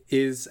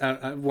is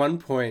at one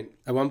point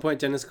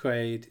Dennis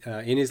Quaid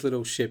in his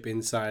little ship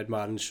inside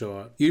Martin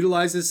Short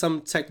utilizes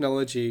some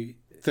technology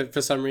that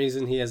for some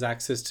reason he has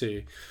access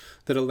to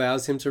that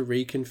allows him to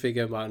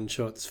reconfigure Martin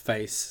Short's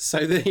face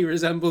so that he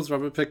resembles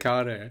Robert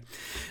Picardo.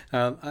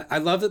 I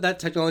love that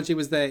technology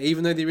was there,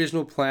 even though the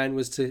original plan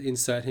was to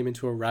insert him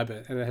into a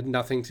rabbit, and it had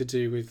nothing to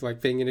do with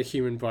like being in a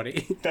human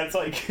body. That's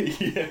like,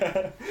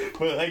 yeah,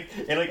 but like,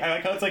 and like I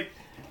like how it's like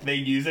they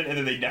use it and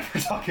then they never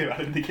talk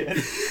about it again.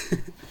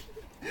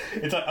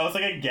 It's like almost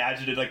like a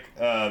gadget in like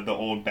the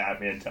old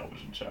Batman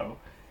television show.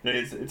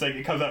 It's like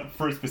it comes out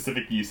for a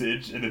specific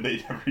usage and then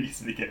they never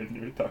use it again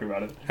or talk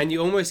about it. And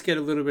you almost get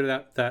a little bit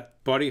of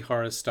that body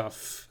horror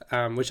stuff,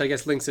 which I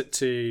guess links it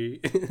to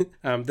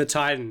The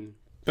Titan,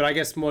 but I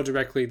guess more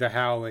directly The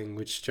Howling,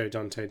 which Joe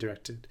Dante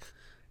directed.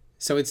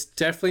 So it's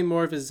definitely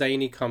more of a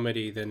zany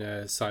comedy than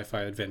a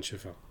sci-fi adventure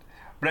film.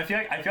 But I feel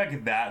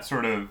like that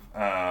sort of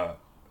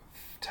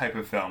type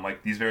of film,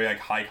 like these very like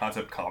high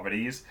concept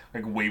comedies,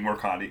 like way more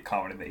common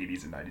in the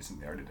 80s and 90s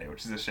than they are today,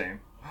 which is a shame.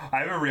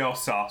 I have a real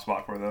soft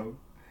spot for them.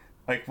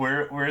 Like,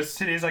 where's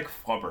today's, like,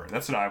 flubber?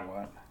 That's what I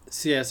want.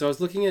 So I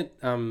was looking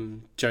at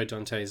Joe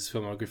Dante's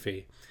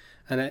filmography,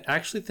 and I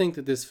actually think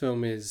that this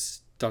film is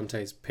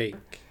Dante's peak.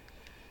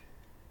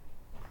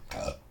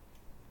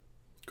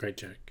 Great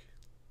joke.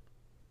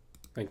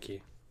 Thank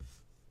you.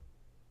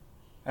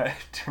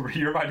 Were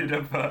you reminded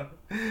of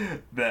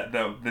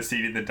the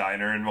scene in the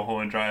diner in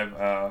Mulholland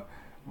Drive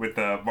with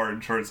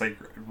Martin Short's, like,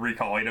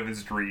 recalling of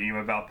his dream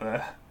about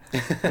the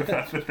thing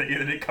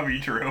that it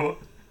coming true?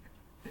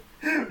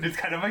 It's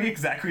kind of like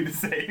exactly the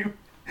same.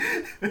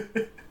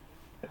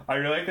 I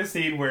really like the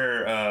scene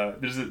where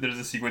there's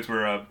a sequence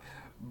where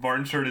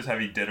Martin Short is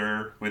having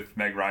dinner with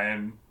Meg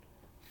Ryan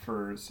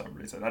for some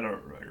reason. I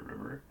don't really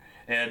remember.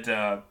 And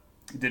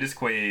Dennis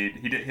Quaid,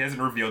 he hasn't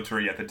revealed to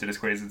her yet that Dennis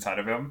Quaid is inside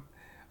of him.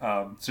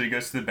 So he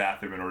goes to the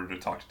bathroom in order to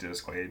talk to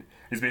Dennis Quaid.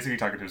 He's basically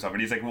talking to himself,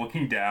 and he's like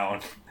looking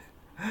down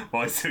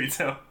while he's doing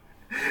so.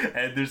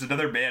 And there's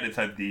another man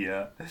inside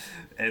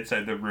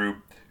the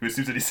room who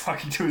assumes that he's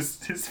talking to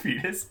his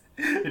fetus,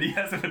 and he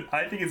has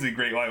I think it's a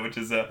great line, which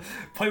is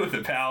play with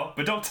it, pal,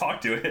 but don't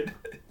talk to it.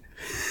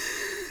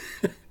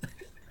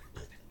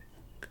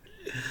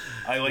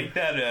 I like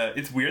that.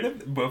 It's weird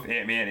that both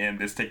Ant-Man and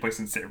this take place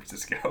in San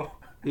Francisco.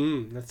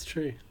 That's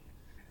true.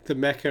 The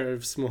mecca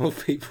of small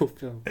people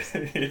films.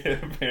 Yeah,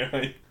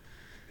 apparently.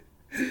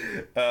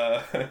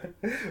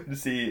 To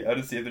see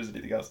if there's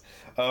anything else.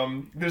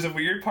 There's a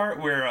weird part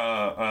where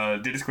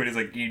Dennis Quaid is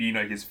like eating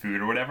like his food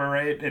or whatever,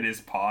 right? In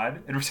his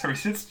pod, and for some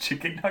reason it's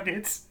chicken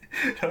nuggets.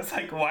 And I was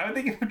like, why would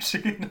they give him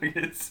chicken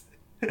nuggets?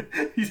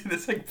 He's in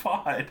this like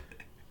pod.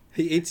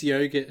 He eats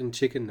yogurt and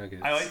chicken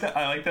nuggets. I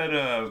like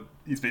that.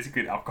 He's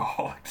basically an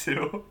alcoholic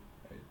too.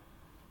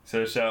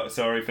 So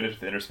are we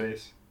finished with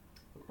Innerspace?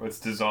 Let's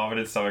dissolve it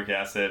in stomach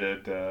acid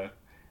and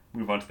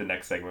move on to the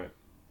next segment.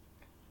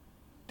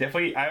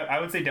 Definitely, I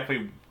would say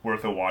definitely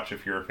worth a watch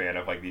if you're a fan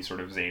of like these sort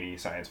of zany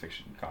science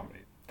fiction comedy.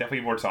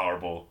 Definitely more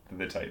tolerable than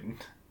The Titan,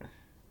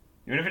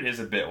 even if it is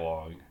a bit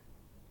long.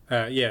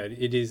 Yeah,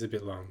 it is a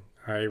bit long.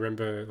 I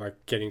remember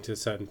like getting to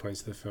certain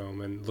points of the film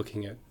and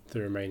looking at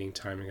the remaining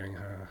time and going,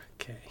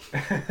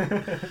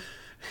 okay.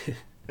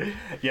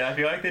 Yeah, I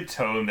feel like the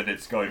tone that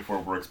it's going for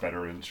works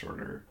better in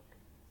shorter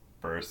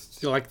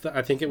bursts.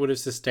 I think it would have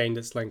sustained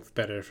its length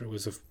better if it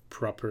was a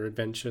proper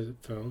adventure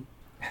film.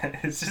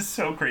 It's just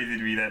so crazy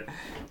to me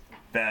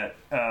that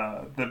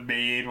the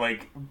main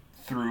like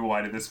through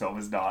line of this film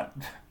is not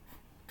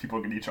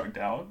people getting shrunk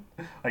down.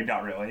 Like,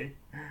 not really.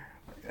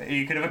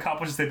 You could have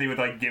accomplished the thing with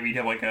like giving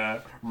him like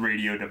a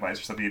radio device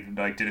or something, and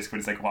like Dennis Quaid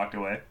is like walked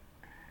away.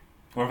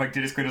 Or if like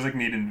Dennis Quaid was like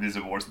made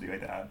invisible or something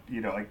like that,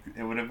 you know, like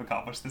it would have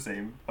accomplished the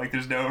same. Like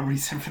there's no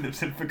reason for them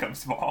to become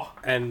small.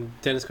 And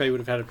Dennis Quaid would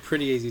have had a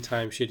pretty easy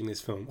time shooting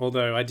this film.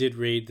 Although I did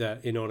read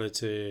that in order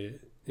to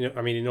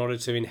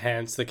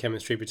enhance the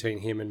chemistry between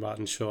him and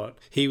Martin Short,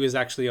 he was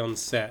actually on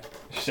set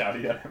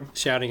Shouting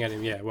at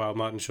him, yeah, while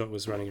Martin Short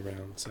was running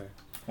around. So.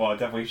 Well, it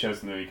definitely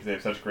shows in the movie because they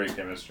have such great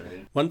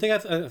chemistry. One thing I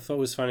thought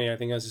was funny, I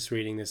think I was just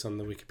reading this on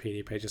the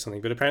Wikipedia page or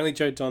something, but apparently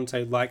Joe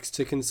Dante likes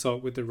to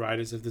consult with the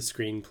writers of the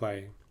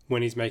screenplay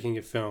when he's making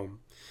a film.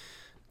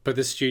 But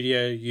the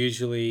studio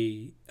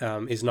usually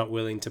is not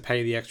willing to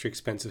pay the extra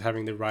expense of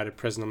having the writer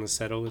present on the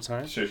set all the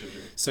time. Sure.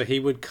 So he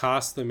would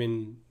cast them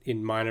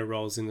in minor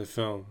roles in the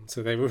film.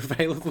 So they were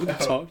available to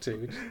talk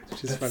to,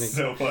 which is funny.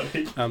 So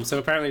funny. So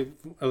apparently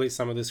at least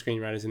some of the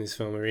screenwriters in this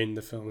film are in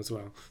the film as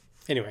well.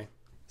 Anyway,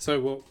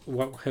 so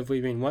what have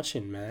we been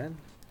watching, man?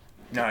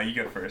 No, you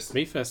go first.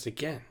 Me first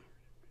again.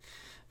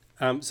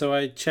 So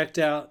I checked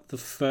out the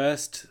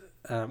first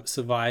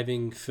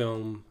surviving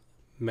film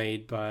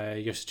made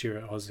by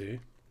Yoshijiro Ozu,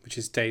 which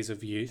is Days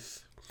of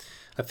Youth.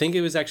 I think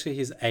it was actually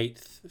his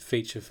 8th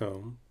feature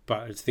film,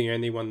 but it's the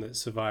only one that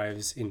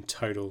survives in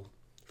total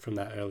from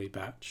that early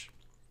batch.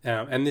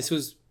 And this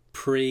was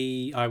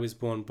pre I Was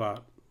Born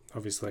But,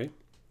 obviously,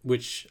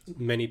 which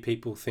many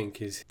people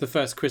think is the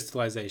first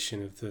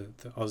crystallization of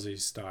the Ozu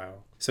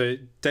style. So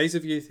Days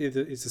of Youth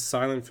is a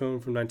silent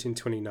film from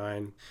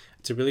 1929.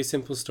 It's a really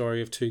simple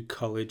story of two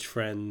college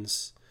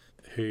friends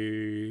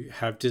who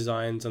have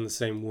designs on the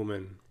same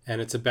woman. And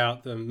it's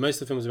about them, most of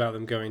the film is about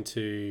them going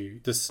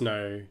to the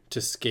snow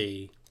to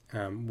ski,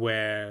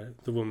 where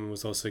the woman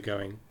was also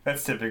going.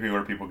 That's typically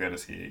where people go to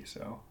ski,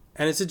 so.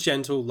 And it's a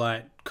gentle,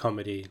 light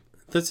comedy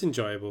that's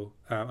enjoyable.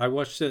 I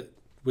watched it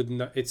with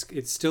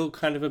it's still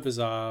kind of a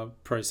bizarre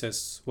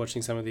process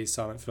watching some of these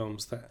silent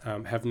films that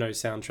have no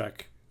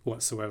soundtrack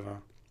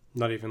whatsoever.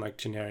 Not even like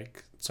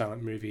generic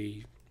silent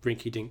movie,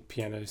 rinky-dink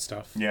piano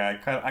stuff. Yeah,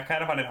 I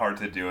kind of find it hard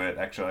to do it,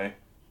 actually.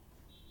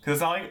 Because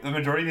it's not like the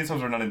majority of these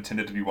films are not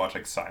intended to be watched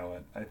like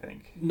silent, I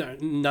think. No,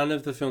 none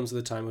of the films of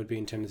the time would be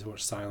intended to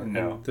watch silent.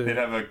 No, they'd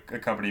have a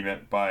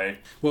accompaniment by...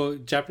 Well,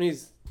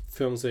 Japanese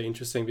films are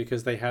interesting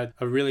because they had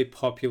a really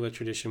popular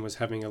tradition was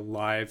having a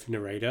live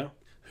narrator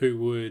who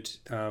would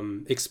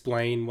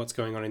explain what's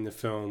going on in the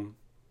film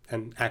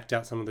and act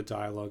out some of the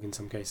dialogue in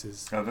some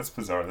cases. Oh, that's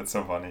bizarre. That's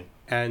so funny.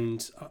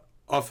 And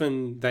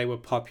often they were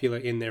popular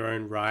in their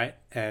own right,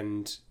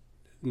 and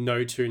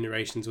no two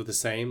narrations were the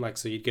same. Like,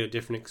 so you'd get a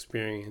different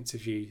experience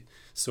if you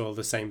saw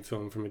the same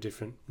film from a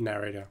different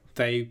narrator.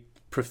 They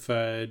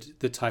preferred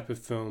the type of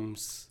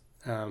films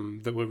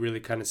that were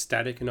really kind of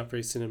static and not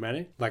very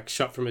cinematic, like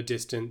shot from a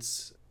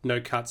distance, no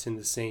cuts in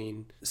the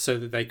scene, so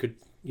that they could,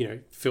 you know,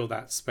 fill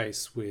that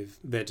space with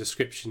their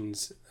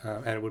descriptions,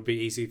 and it would be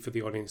easy for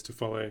the audience to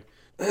follow.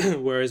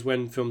 Whereas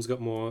when films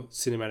got more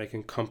cinematic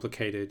and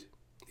complicated,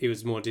 it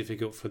was more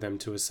difficult for them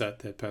to assert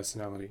their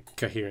personality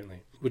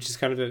coherently, which is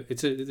kind of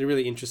it's a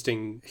really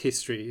interesting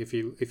history if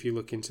you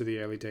look into the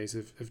early days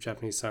of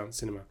Japanese silent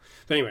cinema.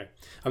 But anyway,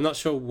 I'm not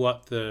sure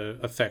what the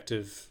effect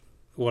of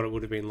what it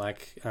would have been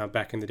like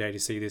back in the day to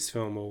see this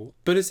film,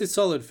 but it's a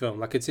solid film.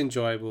 Like, it's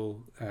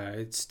enjoyable.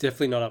 It's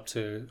definitely not up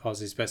to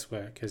Ozzy's best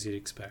work as you'd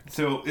expect.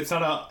 So it's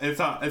not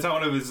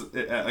one of his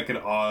like an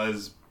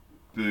Oz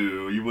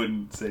boo. You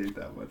wouldn't say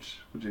that much,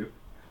 would you?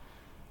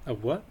 A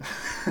what?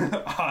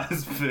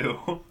 Oz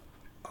boo.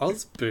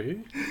 Oz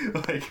boo?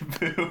 Like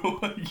boo,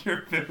 like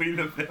you're booing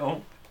the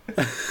film.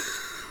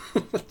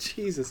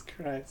 Jesus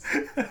Christ.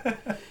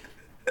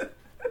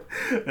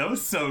 That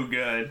was so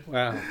good.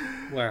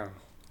 Wow.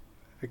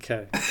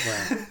 Okay,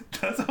 wow.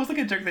 That sounds like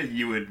a joke that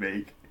you would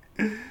make.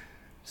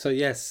 So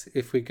yes,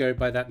 if we go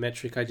by that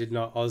metric, I did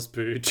not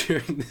Osboo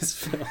during this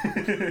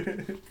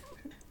film.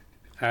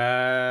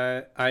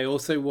 I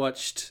also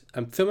watched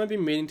a film I've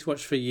been meaning to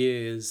watch for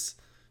years,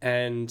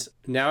 and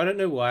now I don't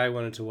know why I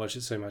wanted to watch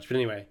it so much. But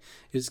anyway,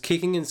 it was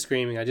Kicking and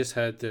Screaming. I just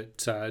heard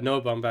that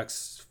Noah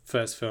Baumbach's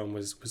first film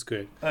was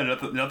good. Oh,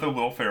 not the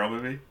Will Ferrell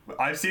movie?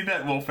 I've seen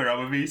that Will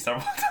Ferrell movie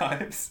several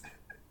times.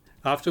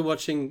 After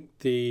watching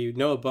the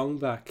Noah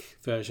Baumbach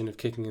version of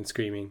Kicking and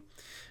Screaming,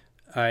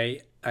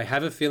 I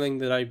have a feeling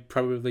that I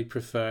probably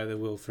prefer the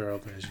Will Ferrell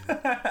version.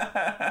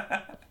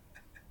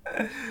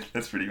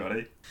 That's pretty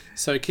funny.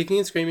 So Kicking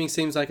and Screaming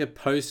seems like a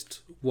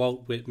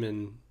post-Walt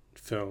Whitman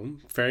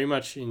film, very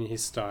much in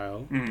his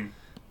style,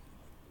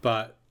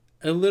 but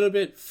a little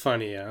bit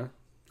funnier,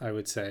 I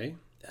would say.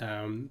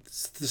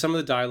 Some of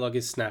the dialogue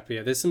is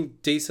snappier. There's some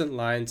decent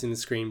lines in the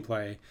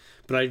screenplay,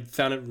 but I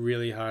found it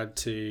really hard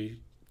to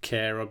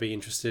care or be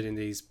interested in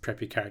these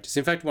preppy characters.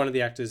 In fact, one of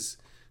the actors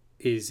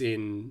is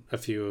in a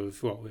few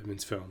of Walt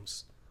Whitman's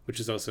films, which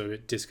is also a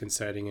bit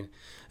disconcerting, and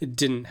it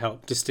didn't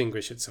help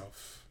distinguish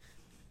itself.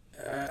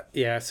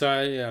 So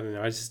I don't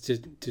know. I just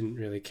didn't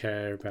really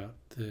care about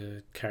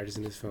the characters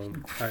in this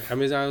film. I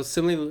mean, I was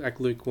similarly like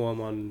lukewarm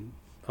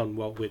on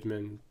Walt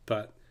Whitman,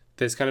 but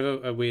there's kind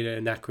of a weird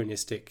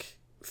anachronistic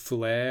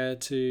flair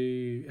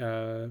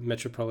to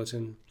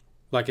Metropolitan.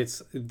 Like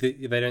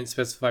they don't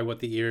specify what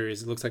the era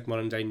is. It looks like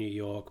modern day New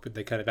York, but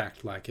they kind of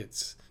act like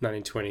it's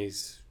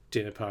 1920s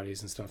dinner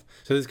parties and stuff.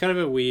 So there's kind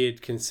of a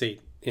weird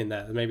conceit in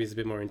that. Maybe it's a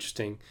bit more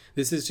interesting.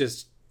 This is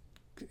just,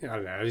 I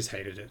don't know. I just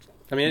hated it.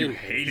 I mean, I didn't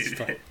hate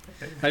it.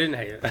 I didn't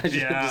hate it. I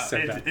just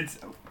said that.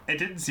 It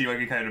didn't seem like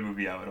a kind of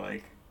movie I would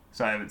like,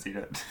 so I haven't seen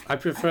it. I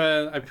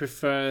prefer.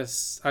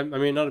 I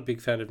mean, not a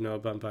big fan of Noah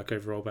Baumbach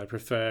overall, but I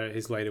prefer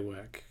his later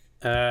work.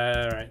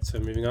 Right, so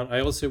moving on.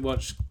 I also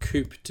watched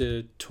Coupe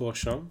de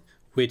Torchon,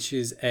 which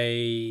is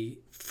a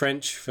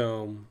French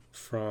film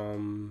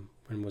from,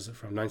 when was it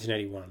from?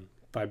 1981,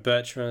 by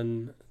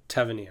Bertrand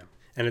Tavernier.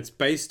 And it's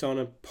based on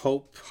a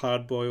pulp,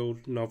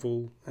 hard-boiled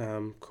novel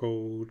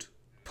called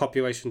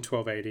Population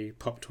 1280,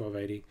 Pop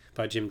 1280,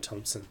 by Jim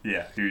Thompson.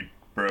 Yeah, who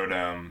wrote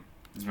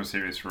his most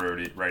serious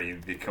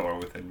writing The Killer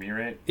Within Me,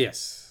 right?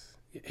 Yes.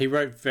 He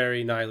wrote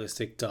very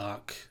nihilistic,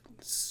 dark,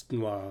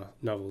 noir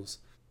novels.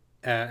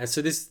 And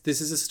so this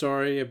is a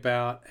story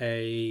about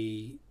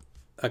a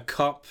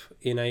cop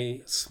in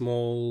a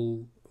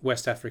small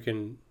West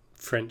African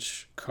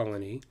French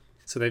colony.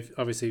 So they've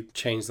obviously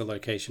changed the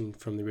location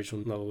from the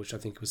original novel, which I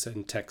think was set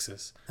in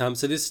Texas.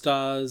 So this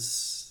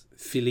stars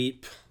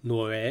Philippe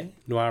Noiret.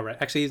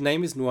 Actually, his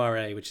name is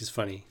Noiret, which is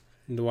funny.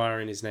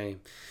 Noir in his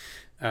name.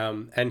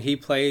 And he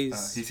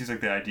plays... he seems like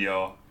the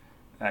ideal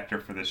actor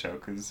for the show,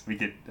 because we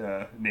could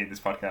name this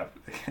podcast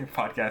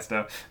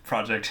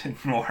Project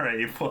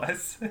Noiret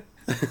Plus.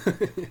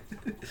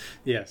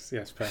 Yes,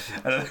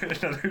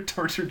 perfect. Another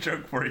torture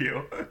joke for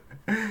you.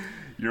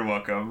 You're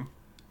welcome.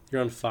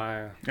 You're on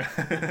fire.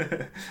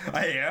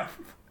 I am.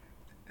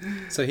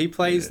 So he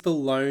plays the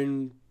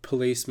lone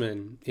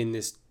policeman in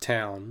this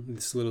town,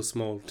 this little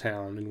small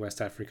town in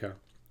West Africa.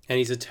 And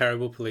he's a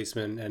terrible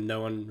policeman and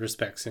no one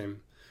respects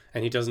him.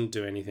 And he doesn't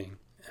do anything.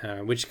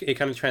 Which it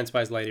kind of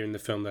transpires later in the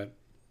film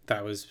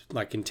that was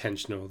like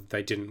intentional.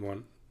 They didn't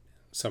want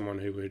someone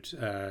who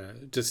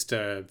would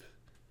disturb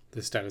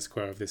the status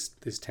quo of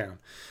this town.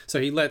 So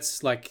he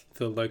lets like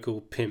the local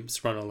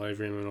pimps run all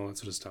over him and all that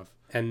sort of stuff.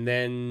 And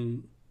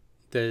then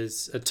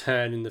there's a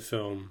turn in the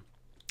film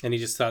and he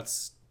just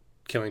starts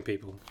killing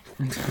people.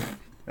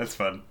 That's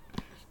fun.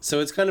 So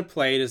it's kind of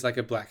played as like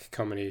a black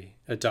comedy,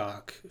 a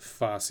dark,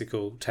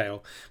 farcical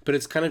tale, but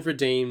it's kind of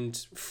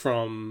redeemed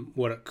from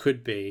what it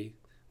could be,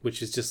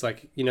 which is just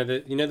like, you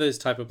know those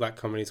type of black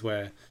comedies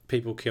where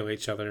people kill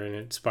each other and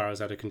it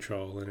spirals out of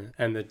control,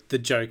 and the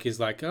joke is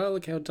like, oh,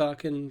 look how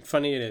dark and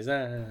funny it is.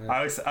 I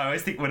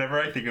always think, whenever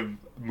I think of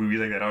movies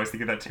like that, I always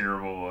think of that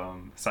terrible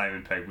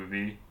Simon Pegg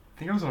movie. I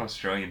think it was an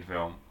Australian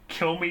film.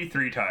 Kill Me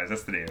 3 Times.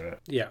 That's the name of it.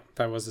 Yeah,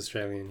 that was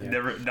Australian. Yeah.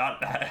 Never,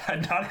 not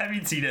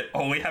having seen it,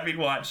 only having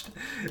watched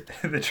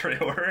the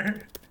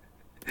trailer.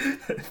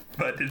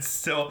 But it's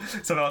still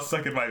somehow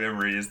stuck in my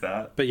memory. Is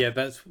that? But yeah,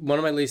 that's one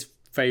of my least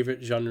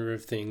favorite genre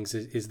of things.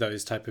 Is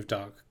those type of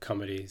dark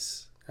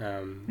comedies. Yeah,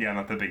 I'm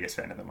not the biggest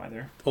fan of them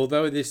either.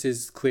 Although this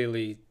is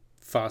clearly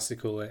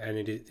farcical and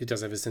it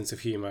does have a sense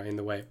of humor in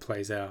the way it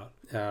plays out.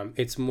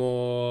 It's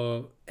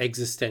more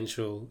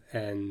existential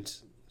and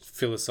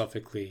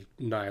philosophically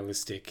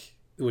nihilistic,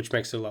 which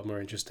makes it a lot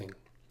more interesting.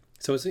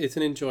 So it's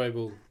an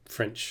enjoyable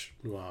French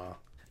noir.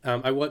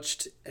 I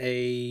watched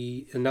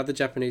another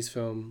Japanese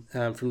film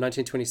from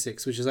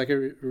 1926, which is like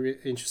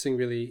a interesting,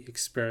 really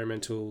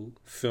experimental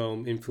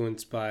film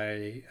influenced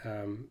by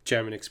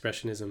German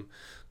Expressionism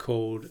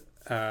called...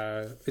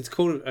 it's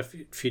called a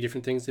few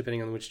different things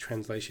depending on which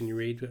translation you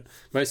read, but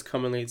most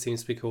commonly it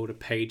seems to be called A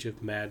Page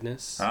of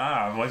Madness.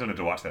 I've always wanted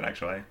to watch that,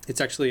 actually.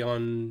 It's actually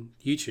on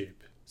YouTube,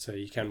 so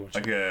you can watch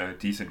it. Like a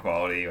decent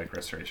quality, like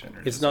restoration?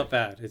 It's not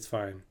bad, it's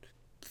fine.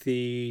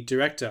 The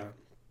director,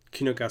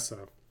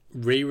 Kinogasa,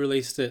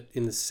 re-released it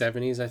in the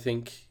 70s, I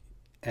think,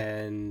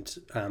 and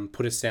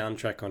put a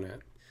soundtrack on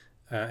it.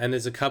 And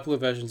there's a couple of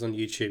versions on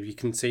YouTube. You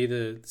can see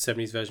the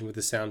 70s version with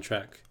the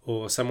soundtrack,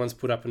 or someone's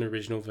put up an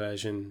original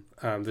version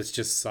that's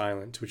just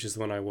silent, which is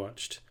the one I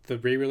watched. The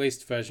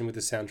re-released version with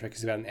the soundtrack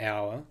is about an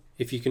hour.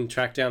 If you can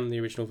track down the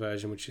original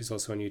version, which is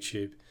also on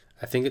YouTube,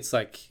 I think it's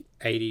like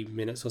 80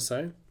 minutes or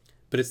so.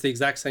 But it's the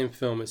exact same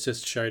film, it's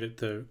just showed at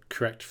the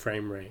correct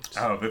frame rate.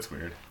 Oh, that's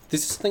weird.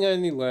 This is something I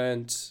only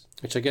learned,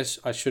 which I guess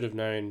I should have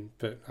known,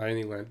 but I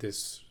only learned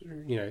this,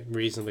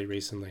 reasonably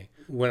recently,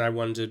 when I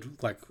wondered,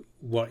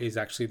 what is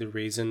actually the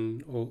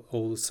reason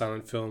all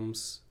silent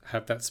films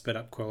have that sped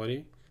up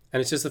quality. And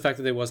it's just the fact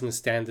that there wasn't a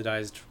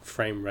standardized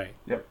frame rate.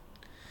 Yep.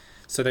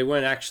 So they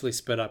weren't actually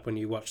sped up when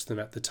you watched them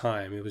at the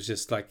time. It was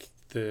just like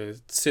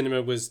the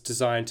cinema was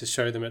designed to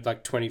show them at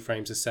like 20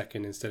 frames a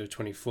second instead of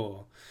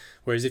 24.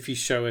 Whereas if you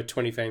show a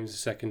 20 frames a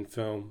second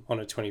film on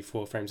a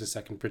 24 frames a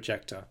second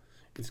projector,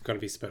 it's going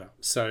to be sped up.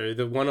 So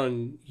the one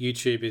on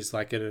YouTube is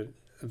like at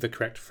the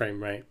correct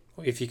frame rate,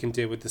 if you can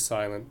deal with the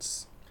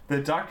silence.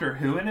 The Doctor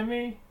Who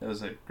enemy? That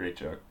was a great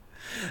joke.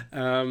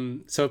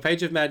 So A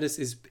Page of Madness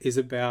is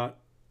about...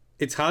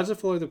 It's hard to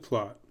follow the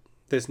plot.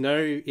 There's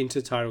no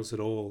intertitles at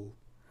all.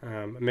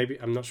 Maybe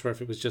I'm not sure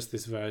if it was just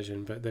this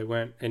version, but there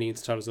weren't any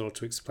intertitles at all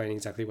to explain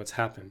exactly what's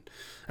happened.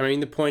 I mean,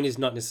 the point is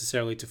not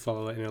necessarily to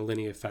follow it in a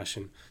linear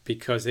fashion,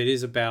 because it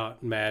is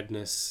about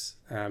madness,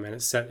 and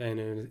it's set in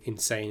an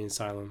insane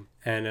asylum.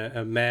 And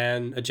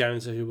a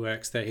janitor who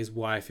works there, his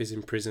wife is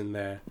imprisoned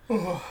there.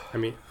 I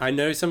mean, I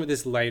know some of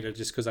this later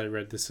just because I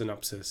read the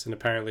synopsis, and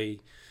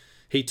apparently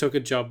he took a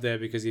job there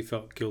because he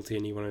felt guilty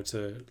and he wanted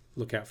to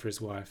look out for his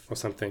wife or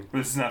something. But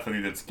this is not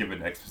something that's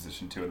given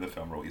exposition to in the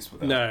film release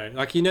without. No,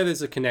 like, you know,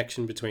 there's a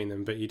connection between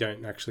them, but you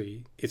don't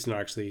actually, it's not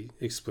actually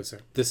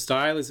explicit. The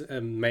style is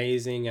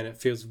amazing and it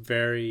feels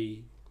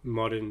very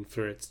modern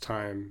for its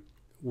time,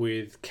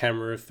 with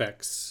camera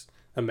effects,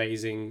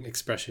 amazing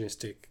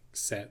expressionistic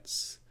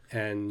sets,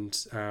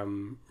 and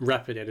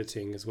rapid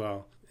editing as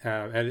well.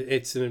 And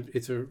it's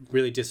a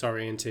really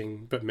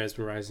disorienting but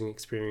mesmerizing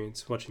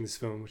experience watching this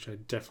film, which I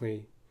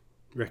definitely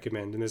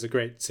recommend. And there's a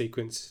great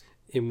sequence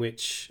in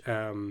which,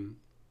 I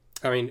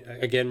mean,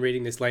 again,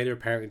 reading this later,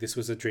 apparently this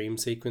was a dream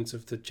sequence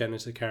of the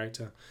janitor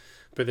character.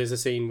 But there's a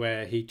scene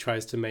where he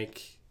tries to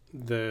make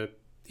the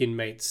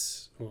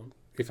inmates, or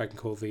if I can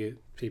call the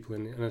people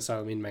in an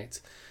asylum inmates,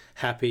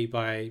 happy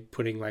by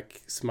putting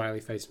like smiley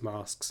face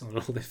masks on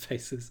all their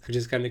faces, which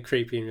is kind of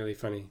creepy and really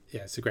funny.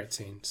 Yeah, it's a great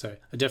scene. So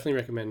I definitely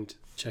recommend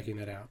checking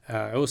that out.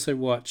 I also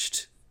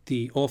watched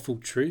The Awful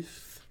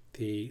Truth,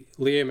 the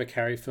Leo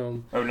McCarey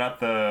film. Oh, not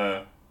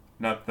the,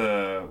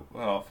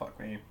 oh, fuck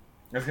me.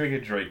 I was going to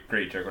get a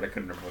great joke, but I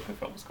couldn't remember what the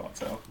film was called,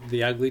 so.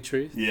 The Ugly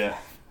Truth? Yeah.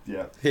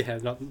 Yeah,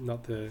 not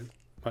the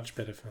much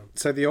better film.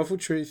 So The Awful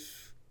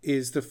Truth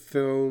is the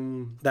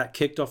film that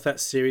kicked off that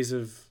series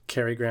of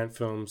Cary Grant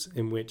films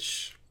in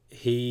which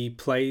he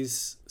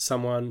plays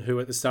someone who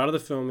at the start of the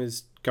film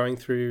is going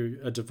through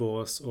a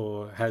divorce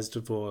or has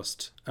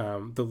divorced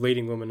the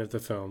leading woman of the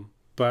film.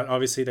 But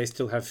obviously they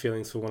still have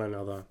feelings for one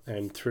another,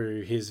 and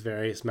through his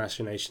various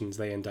machinations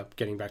they end up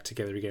getting back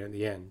together again at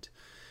the end.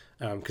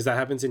 Because that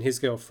happens in His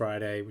Girl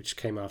Friday, which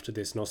came after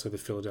this, and also The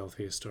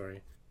Philadelphia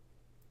Story.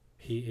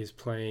 He is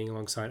playing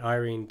alongside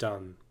Irene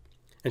Dunne.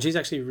 And she's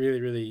actually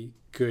really, really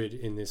good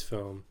in this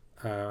film.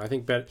 I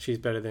think she's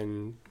better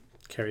than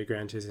Cary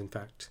Grant is, in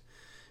fact.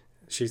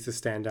 She's the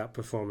standout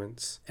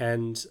performance.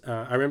 And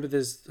I remember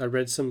I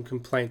read some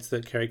complaints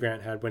that Cary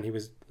Grant had when he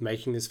was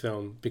making this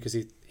film, because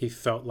he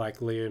felt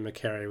like Leo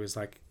McCarey was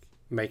like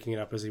making it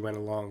up as he went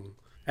along.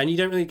 And you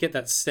don't really get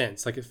that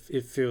sense, like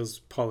it feels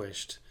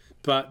polished.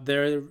 But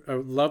there are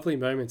lovely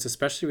moments,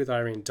 especially with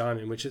Irene Dunne,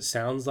 in which it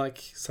sounds like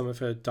some of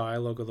her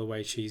dialogue or the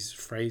way she's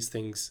phrased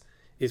things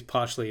is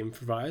partially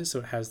improvised, so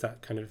it has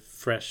that kind of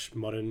fresh,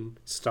 modern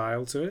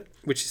style to it,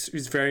 which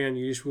is very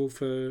unusual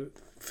for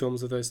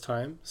films of those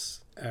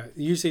times.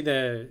 Usually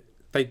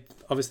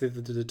obviously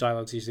the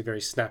dialogue's usually very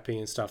snappy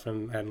and stuff,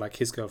 and like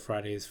His Girl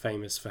Friday is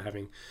famous for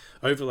having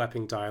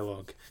overlapping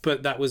dialogue,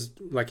 but that was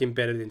like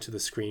embedded into the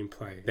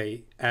screenplay.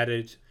 They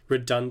added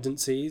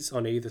redundancies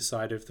on either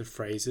side of the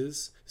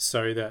phrases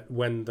so that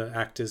when the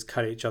actors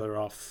cut each other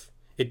off,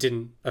 it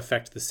didn't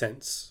affect the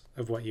sense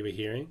of what you were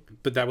hearing,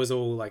 but that was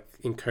all like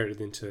encoded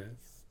into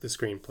the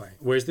screenplay.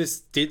 Whereas this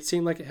did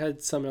seem like it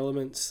had some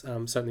elements,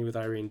 certainly with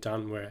Irene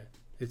Dunne, where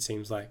it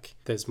seems like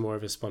there's more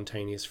of a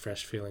spontaneous,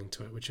 fresh feeling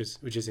to it, which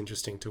is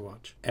interesting to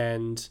watch.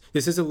 And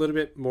this is a little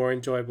bit more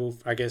enjoyable,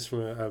 I guess,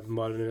 from a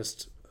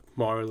modernist,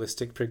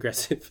 moralistic,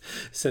 progressive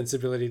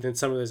sensibility than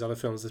some of those other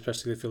films,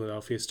 especially The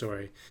Philadelphia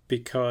Story,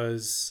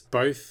 because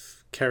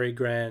both Cary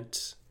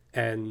Grant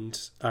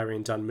and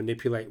Irene Dunne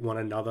manipulate one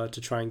another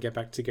to try and get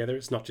back together.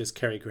 It's not just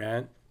Cary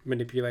Grant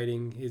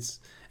manipulating his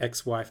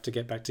ex-wife to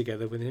get back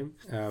together with him,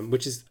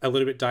 which is a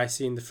little bit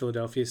dicey in The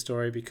Philadelphia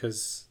Story,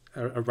 because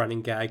a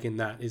running gag in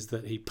that is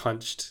that he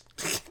punched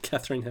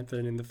Katharine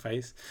Hepburn in the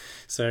face.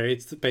 So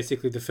it's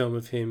basically the film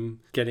of him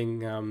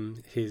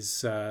getting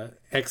his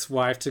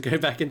ex-wife to go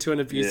back into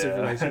an abusive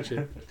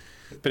relationship.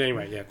 But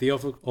anyway, yeah, The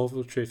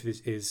Awful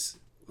Truth is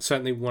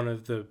certainly one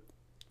of the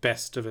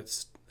best of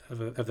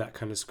that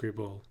kind of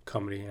screwball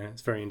comedy, and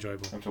it's very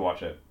enjoyable. I have to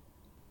watch it.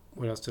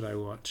 What else did I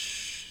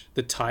watch?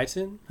 The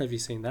Titan. Have you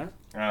seen that?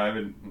 I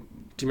haven't.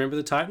 Do you remember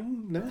The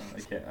Titan? No? I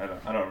can't.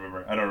 I don't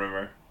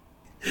remember.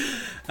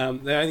 I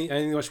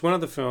only watched one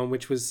other film,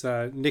 which was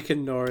Nick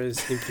and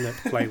Nora's Infinite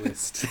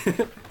Playlist.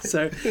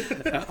 So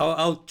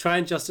I'll try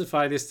and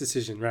justify this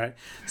decision, right?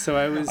 So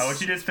I want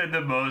you to spend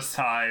the most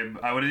time.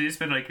 I wanted you to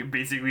spend like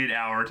basically an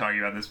hour talking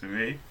about this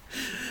movie.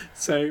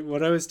 So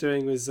what I was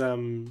doing was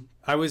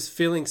I was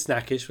feeling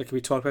snackish. Like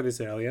we talked about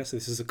this earlier, so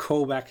this is a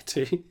callback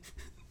to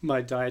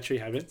my dietary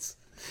habits.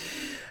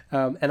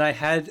 And I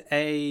had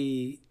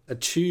a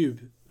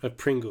tube of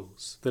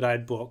Pringles that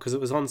I'd bought because it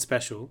was on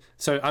special.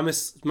 So I'm a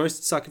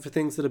most sucker for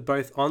things that are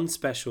both on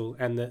special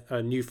and that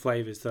are new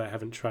flavors that I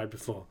haven't tried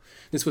before.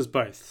 This was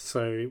both.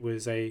 So it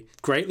was a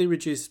greatly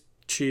reduced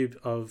tube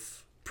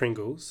of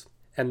Pringles,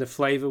 and the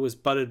flavor was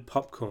buttered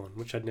popcorn,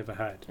 which I'd never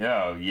had.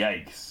 Oh,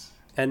 yikes.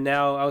 And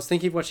now I was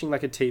thinking of watching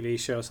like a TV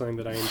show or something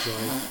that I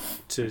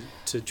enjoy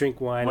to drink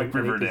wine like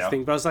and eat this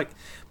thing. But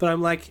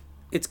I'm like,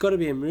 it's got to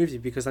be a movie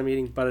because I'm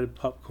eating buttered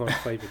popcorn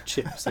flavored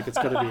chips. Like, it's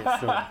got to be a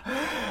film.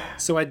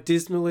 So I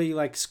dismally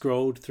like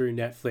scrolled through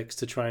Netflix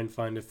to try and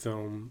find a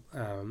film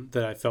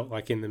that I felt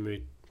like in the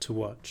mood to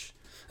watch.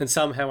 And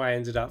somehow I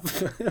ended up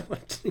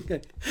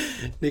watching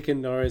Nick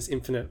and Nora's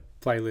Infinite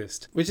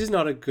Playlist, which is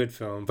not a good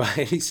film by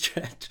any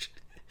stretch.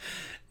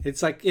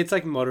 It's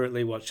like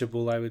moderately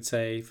watchable, I would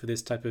say, for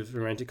this type of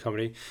romantic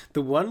comedy.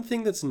 The one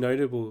thing that's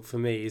notable for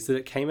me is that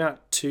it came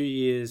out 2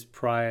 years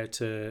prior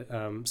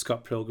to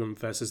Scott Pilgrim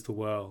versus the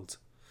World,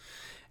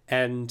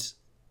 and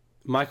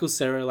Michael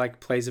Cera like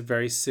plays a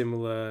very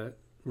similar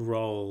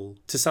role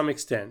to some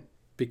extent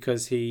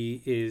because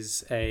he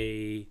is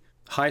a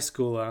high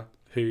schooler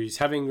who's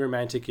having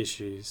romantic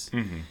issues,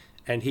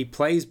 and he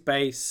plays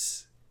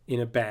bass in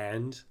a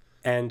band,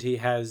 and he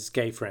has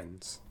gay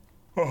friends.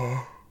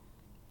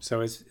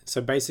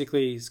 So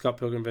basically, Scott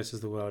Pilgrim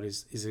versus the World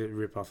is a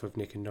rip-off of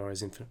Nick and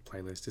Nora's Infinite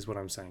Playlist, is what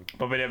I'm saying.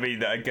 But I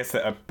mean, I guess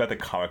I bet the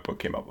comic book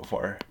came out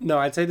before. No,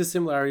 I'd say the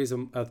similarities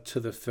are to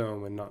the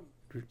film and not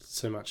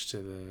so much to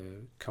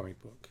the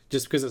comic book.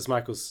 Just because it's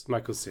Michael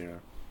Cera.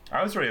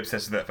 I was really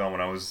obsessed with that film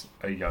when I was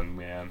a young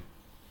man.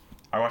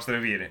 I watched the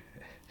movie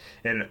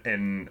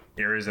in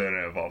Arizona,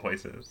 of all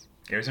places.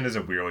 Arizona is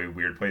a really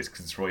weird place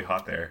because it's really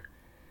hot there.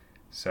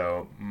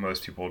 So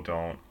most people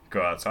don't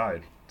go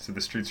outside. So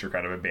the streets are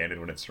kind of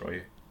abandoned when it's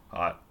really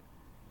hot.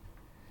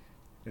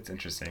 It's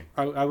interesting.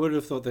 I would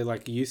have thought they're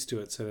like used to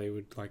it, so they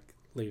would like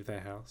leave their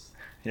house.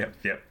 Yep.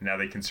 Now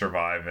they can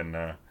survive in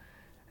the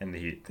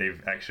heat.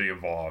 They've actually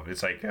evolved.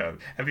 It's like,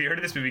 have you heard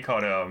of this movie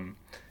called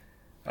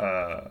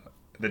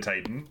The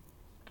Titan?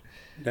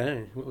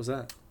 No, what was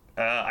that?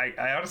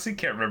 I honestly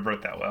can't remember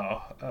it that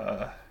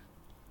well.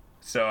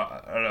 So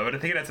I don't know, but I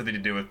think it had something to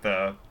do with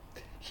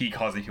heat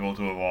causing people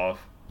to evolve.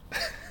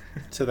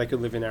 So they could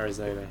live in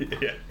Arizona.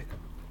 Yeah.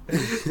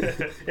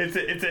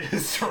 it's a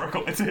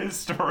historical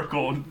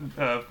film,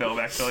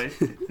 actually.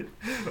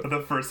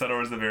 The first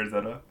settlers of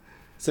Arizona.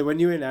 So when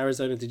you were in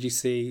Arizona, did you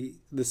see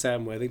the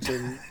Sam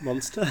Worthington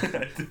monster?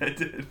 I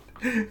did.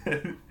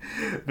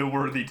 The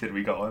Worthington,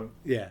 we call him.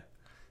 Yeah.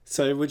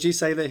 So would you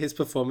say that his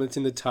performance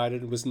in The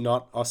Titan was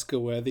not Oscar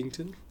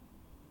Worthington?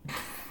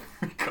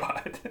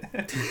 God.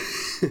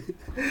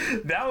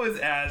 That was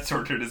as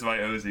tortured as my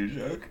Ozu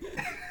joke.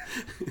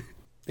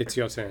 It's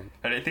your turn.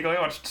 And I think I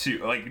only watched two,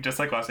 just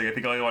like last week, I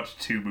think I only watched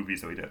 2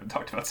 movies that we haven't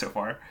talked about so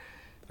far.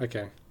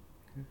 Okay.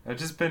 I've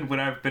just been, when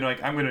I've been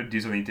like, I'm going to do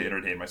something to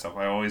entertain myself,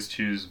 I always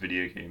choose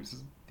video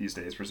games these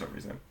days for some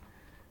reason.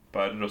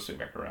 But it'll swing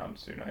back around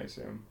soon, I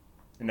assume.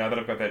 And now that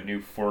I've got that new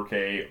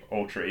 4K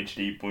Ultra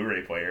HD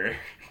Blu-ray player,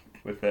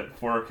 with that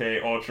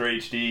 4K Ultra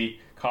HD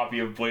copy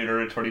of Blade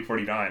Runner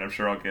 2049, I'm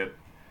sure I'll get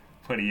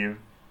plenty of,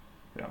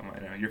 I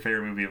know, your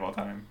favorite movie of all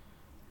time.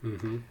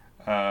 Mm-hmm.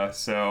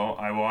 So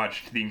I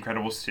watched The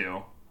Incredibles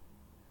 2,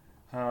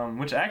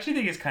 which I actually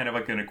think is kind of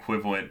like an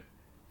equivalent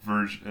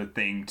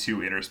thing to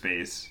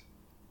Innerspace.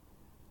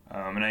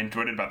 And I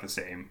enjoyed it about the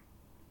same.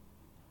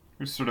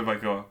 It was sort of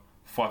like a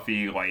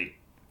fluffy, light.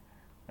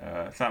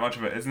 It's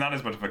not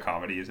as much of a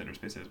comedy as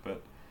Innerspace is,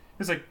 but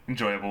it's like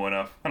enjoyable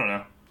enough. I don't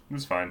know. It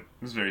was fine.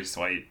 It was very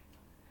slight,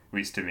 at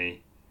least to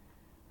me.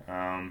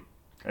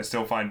 I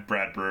still find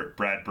Brad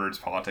Bird's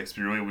politics to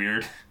be really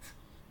weird.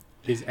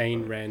 He's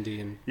Ayn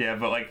Randian. Yeah,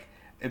 but like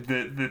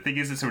the thing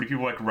is that so many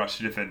people like rush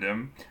to defend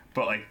him,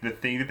 but like the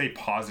thing that they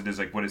posit is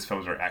like what his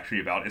films are actually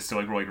about is still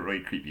like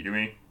really creepy to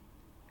me.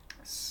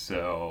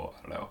 So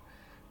I don't know,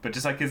 but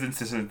just like his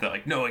insistence that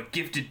like no, like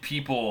gifted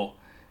people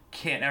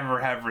can't ever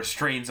have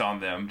restraints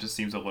on them just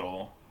seems a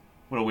little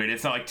weird.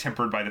 It's not like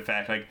tempered by the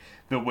fact like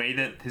the way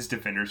that his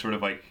defenders sort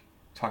of like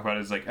talk about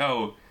it is like,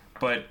 oh,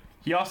 but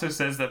he also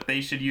says that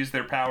they should use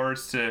their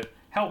powers to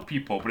help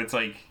people, but it's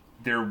like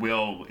their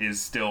will is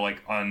still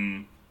like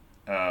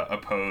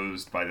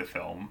opposed by the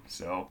film.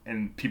 So,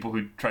 and people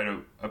who try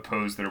to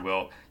oppose their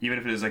will, even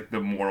if it is like the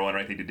moral and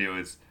right thing to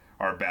do,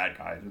 are bad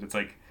guys. And it's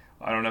like,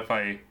 I don't know if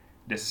I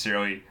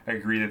necessarily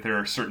agree that there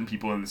are certain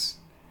people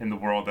in the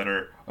world that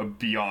are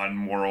beyond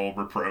moral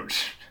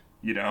reproach,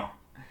 you know.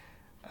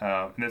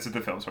 And that's what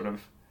the film sort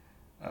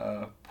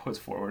of puts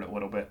forward a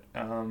little bit.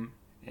 But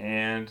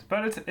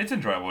it's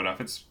enjoyable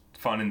enough. It's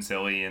fun and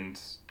silly and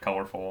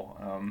colorful.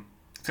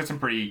 It's got some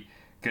pretty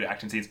good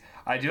action scenes.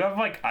 I do have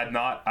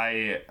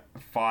I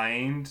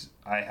find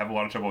I have a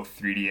lot of trouble with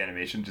 3D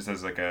animation just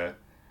as a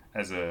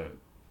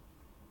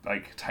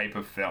type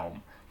of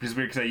film, which is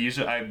weird because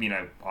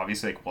I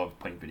obviously love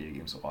playing video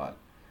games a lot,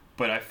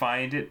 but I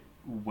find it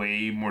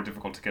way more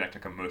difficult to connect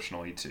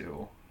emotionally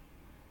to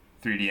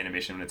 3D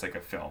animation when it's like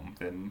a film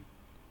than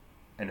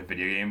in a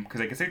video game, because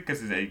I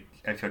feel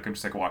like I'm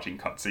just watching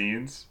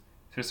cutscenes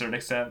to a certain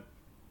extent.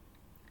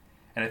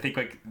 And I think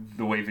like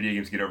the way video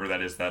games get over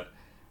that is that,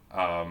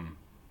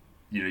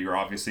 you know, you're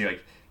obviously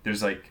like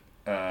there's like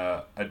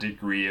a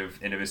degree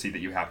of intimacy that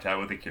you have to have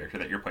with the character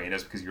that you're playing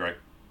as because you're like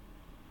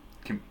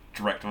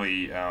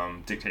directly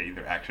dictating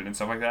their action and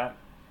stuff like that,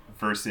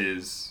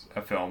 versus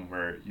a film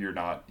where you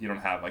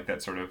don't have like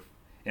that sort of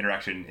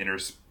interaction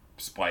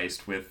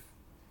interspliced with,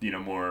 you know,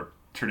 more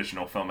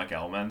traditional filmic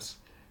elements.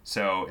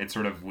 So it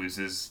sort of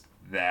loses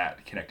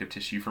that connective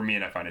tissue for me,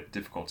 and I find it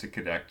difficult to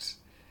connect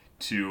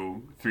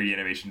to 3D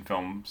animated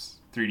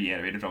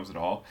films at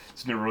all.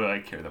 So I never really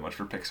like care that much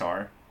for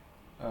Pixar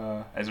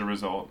as a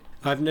result.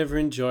 I've never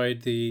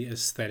enjoyed the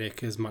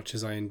aesthetic as much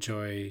as I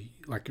enjoy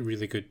like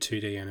really good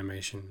 2D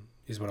animation,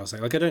 is what I'll say.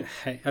 Like I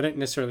don't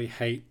necessarily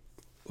hate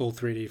all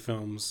 3D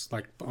films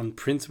like on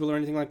principle or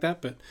anything like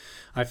that, but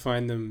I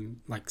find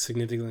them like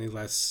significantly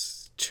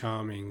less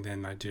charming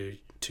than I do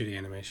 2D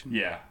animation.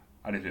 Yeah,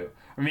 I do too.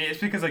 I mean, it's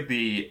because like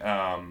the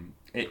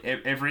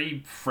every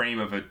frame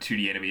of a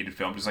 2D animated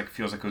film just like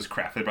feels like it was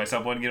crafted by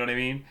someone, you know what I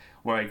mean?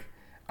 Where like,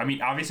 I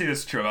mean, obviously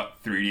that's true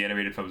about 3D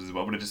animated films as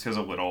well, but it just feels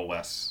a little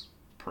less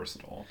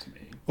personal to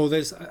me. Well,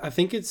 I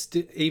think with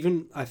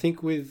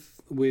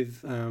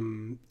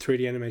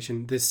 3D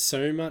animation, there's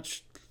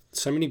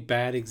so many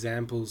bad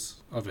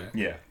examples of it.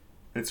 Yeah,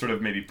 it sort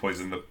of maybe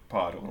poisoned the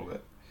pod a little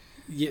bit.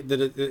 Yeah,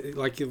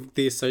 like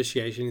the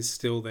association is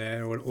still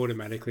there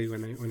automatically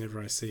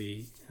whenever I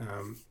see.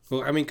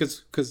 Well, I mean,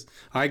 because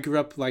I grew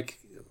up like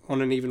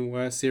on an even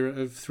worse era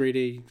of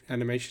 3D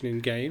animation in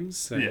games.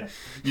 So. Yeah,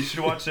 you should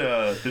watch.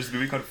 There's a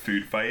movie called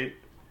Food Fight,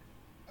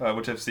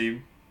 which I've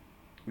seen,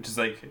 which is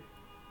like,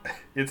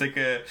 it's like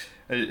a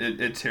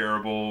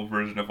terrible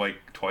version of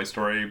like Toy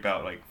Story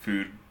about like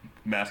food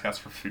mascots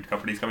for food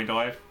companies coming to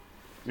life,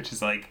 which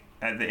is like.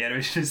 And the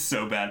animation is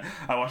so bad.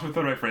 I watched it with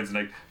one of my friends, and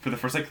like for the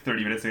first like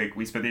 30 minutes, like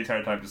we spent the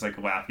entire time just like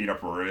laughing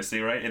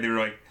uproariously, right? And they were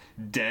like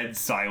dead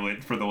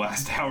silent for the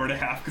last hour and a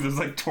half because it was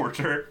like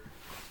torture.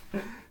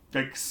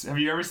 Like, have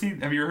you ever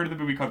heard of the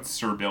movie called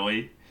Sir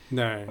Billy?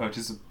 No. Which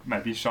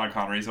might be Sean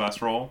Connery's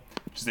last role,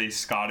 which is a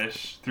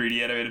Scottish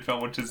 3D animated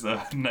film, which is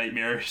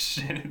nightmarish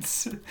in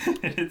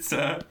its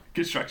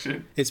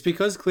construction. It's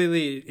because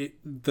clearly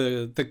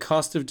the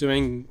cost of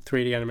doing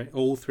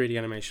all 3D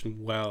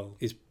animation well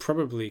is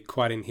probably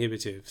quite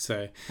inhibitive.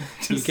 So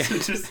just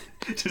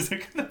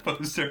look at the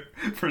poster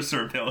for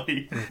Sir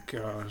Billy.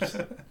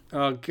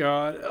 Oh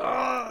god!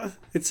 Oh,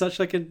 it's such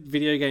like a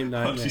video game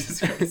nightmare. Oh Jesus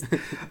Christ!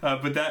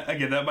 But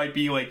that might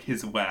be like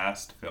his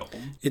last film.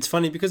 It's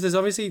funny because there's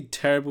obviously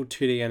terrible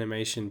 2D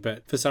animation,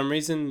 but for some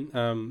reason,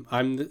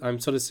 I'm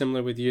sort of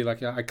similar with you.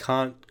 Like I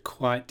can't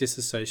quite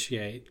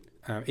disassociate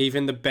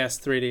even the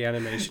best 3D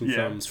animation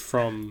films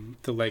from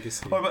the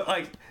legacy. Well, but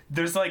like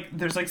there's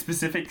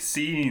specific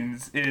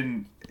scenes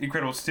in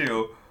Incredibles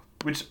 2,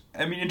 which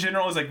I mean in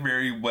general is like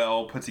very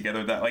well put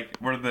together. That like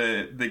where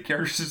the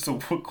characters just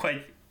look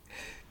like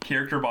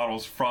character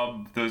models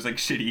from those like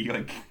shitty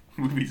like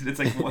movies. It's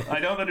like I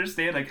don't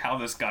understand like how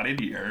this got in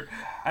here.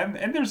 And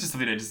there's just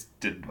something I just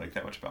didn't like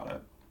that much about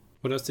it.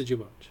 What else did you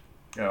watch?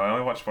 Yeah, I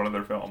only watched one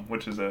other film,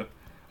 which is a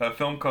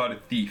film called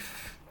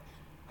Thief.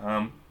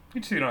 We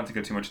don't have to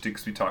go too much into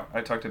because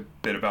I talked a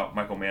bit about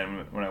Michael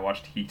Mann when I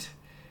watched Heat,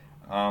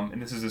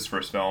 and this is his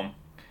first film,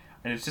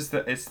 and it's just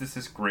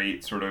this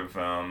great sort of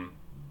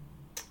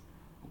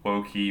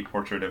low-key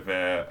portrait of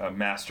a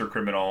master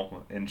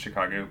criminal in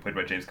Chicago played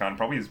by James Caan,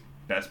 probably his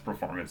best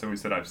performance at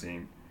least that I've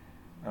seen.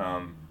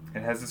 It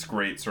has this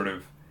great sort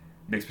of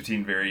mix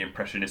between very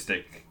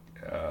impressionistic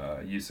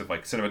use of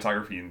like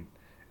cinematography and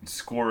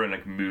score and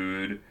like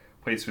mood,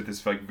 placed with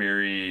this like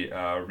very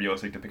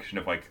realistic depiction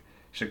of like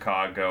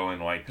Chicago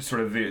and like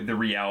sort of the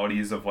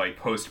realities of like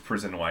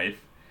post-prison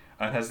life.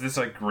 It has this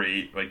like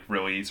great like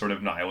really sort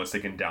of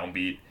nihilistic and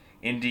downbeat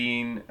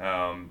ending,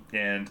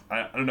 and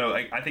I don't know,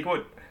 like I think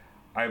what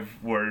I've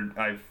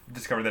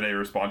discovered that I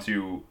respond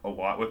to a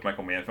lot with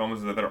Michael Mann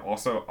films is that they're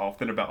also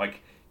often about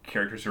like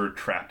characters who are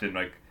trapped in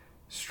like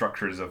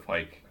structures of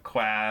like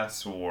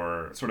class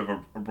or sort of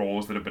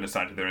roles that have been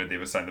assigned to them and they've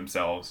assigned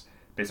themselves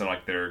based on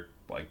like their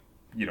like,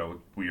 you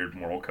know, weird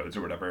moral codes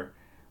or whatever.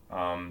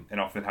 And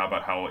often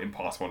how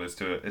impossible it is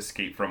to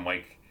escape from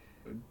like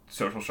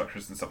social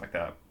structures and stuff like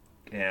that.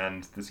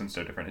 And this one's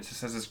no different. It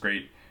just has it's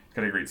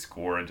got a great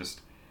score and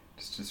it's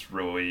just a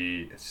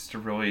really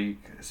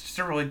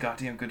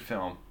goddamn good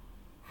film.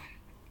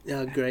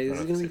 Oh, great. This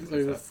is going to be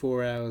over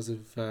 4 hours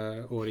of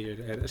audio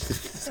to edit.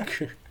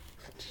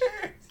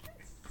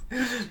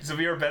 This will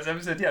be our best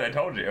episode yet, I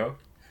told you.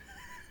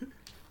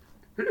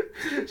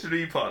 Should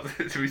we pause?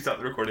 Should we stop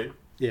the recording?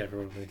 Yeah,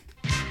 probably.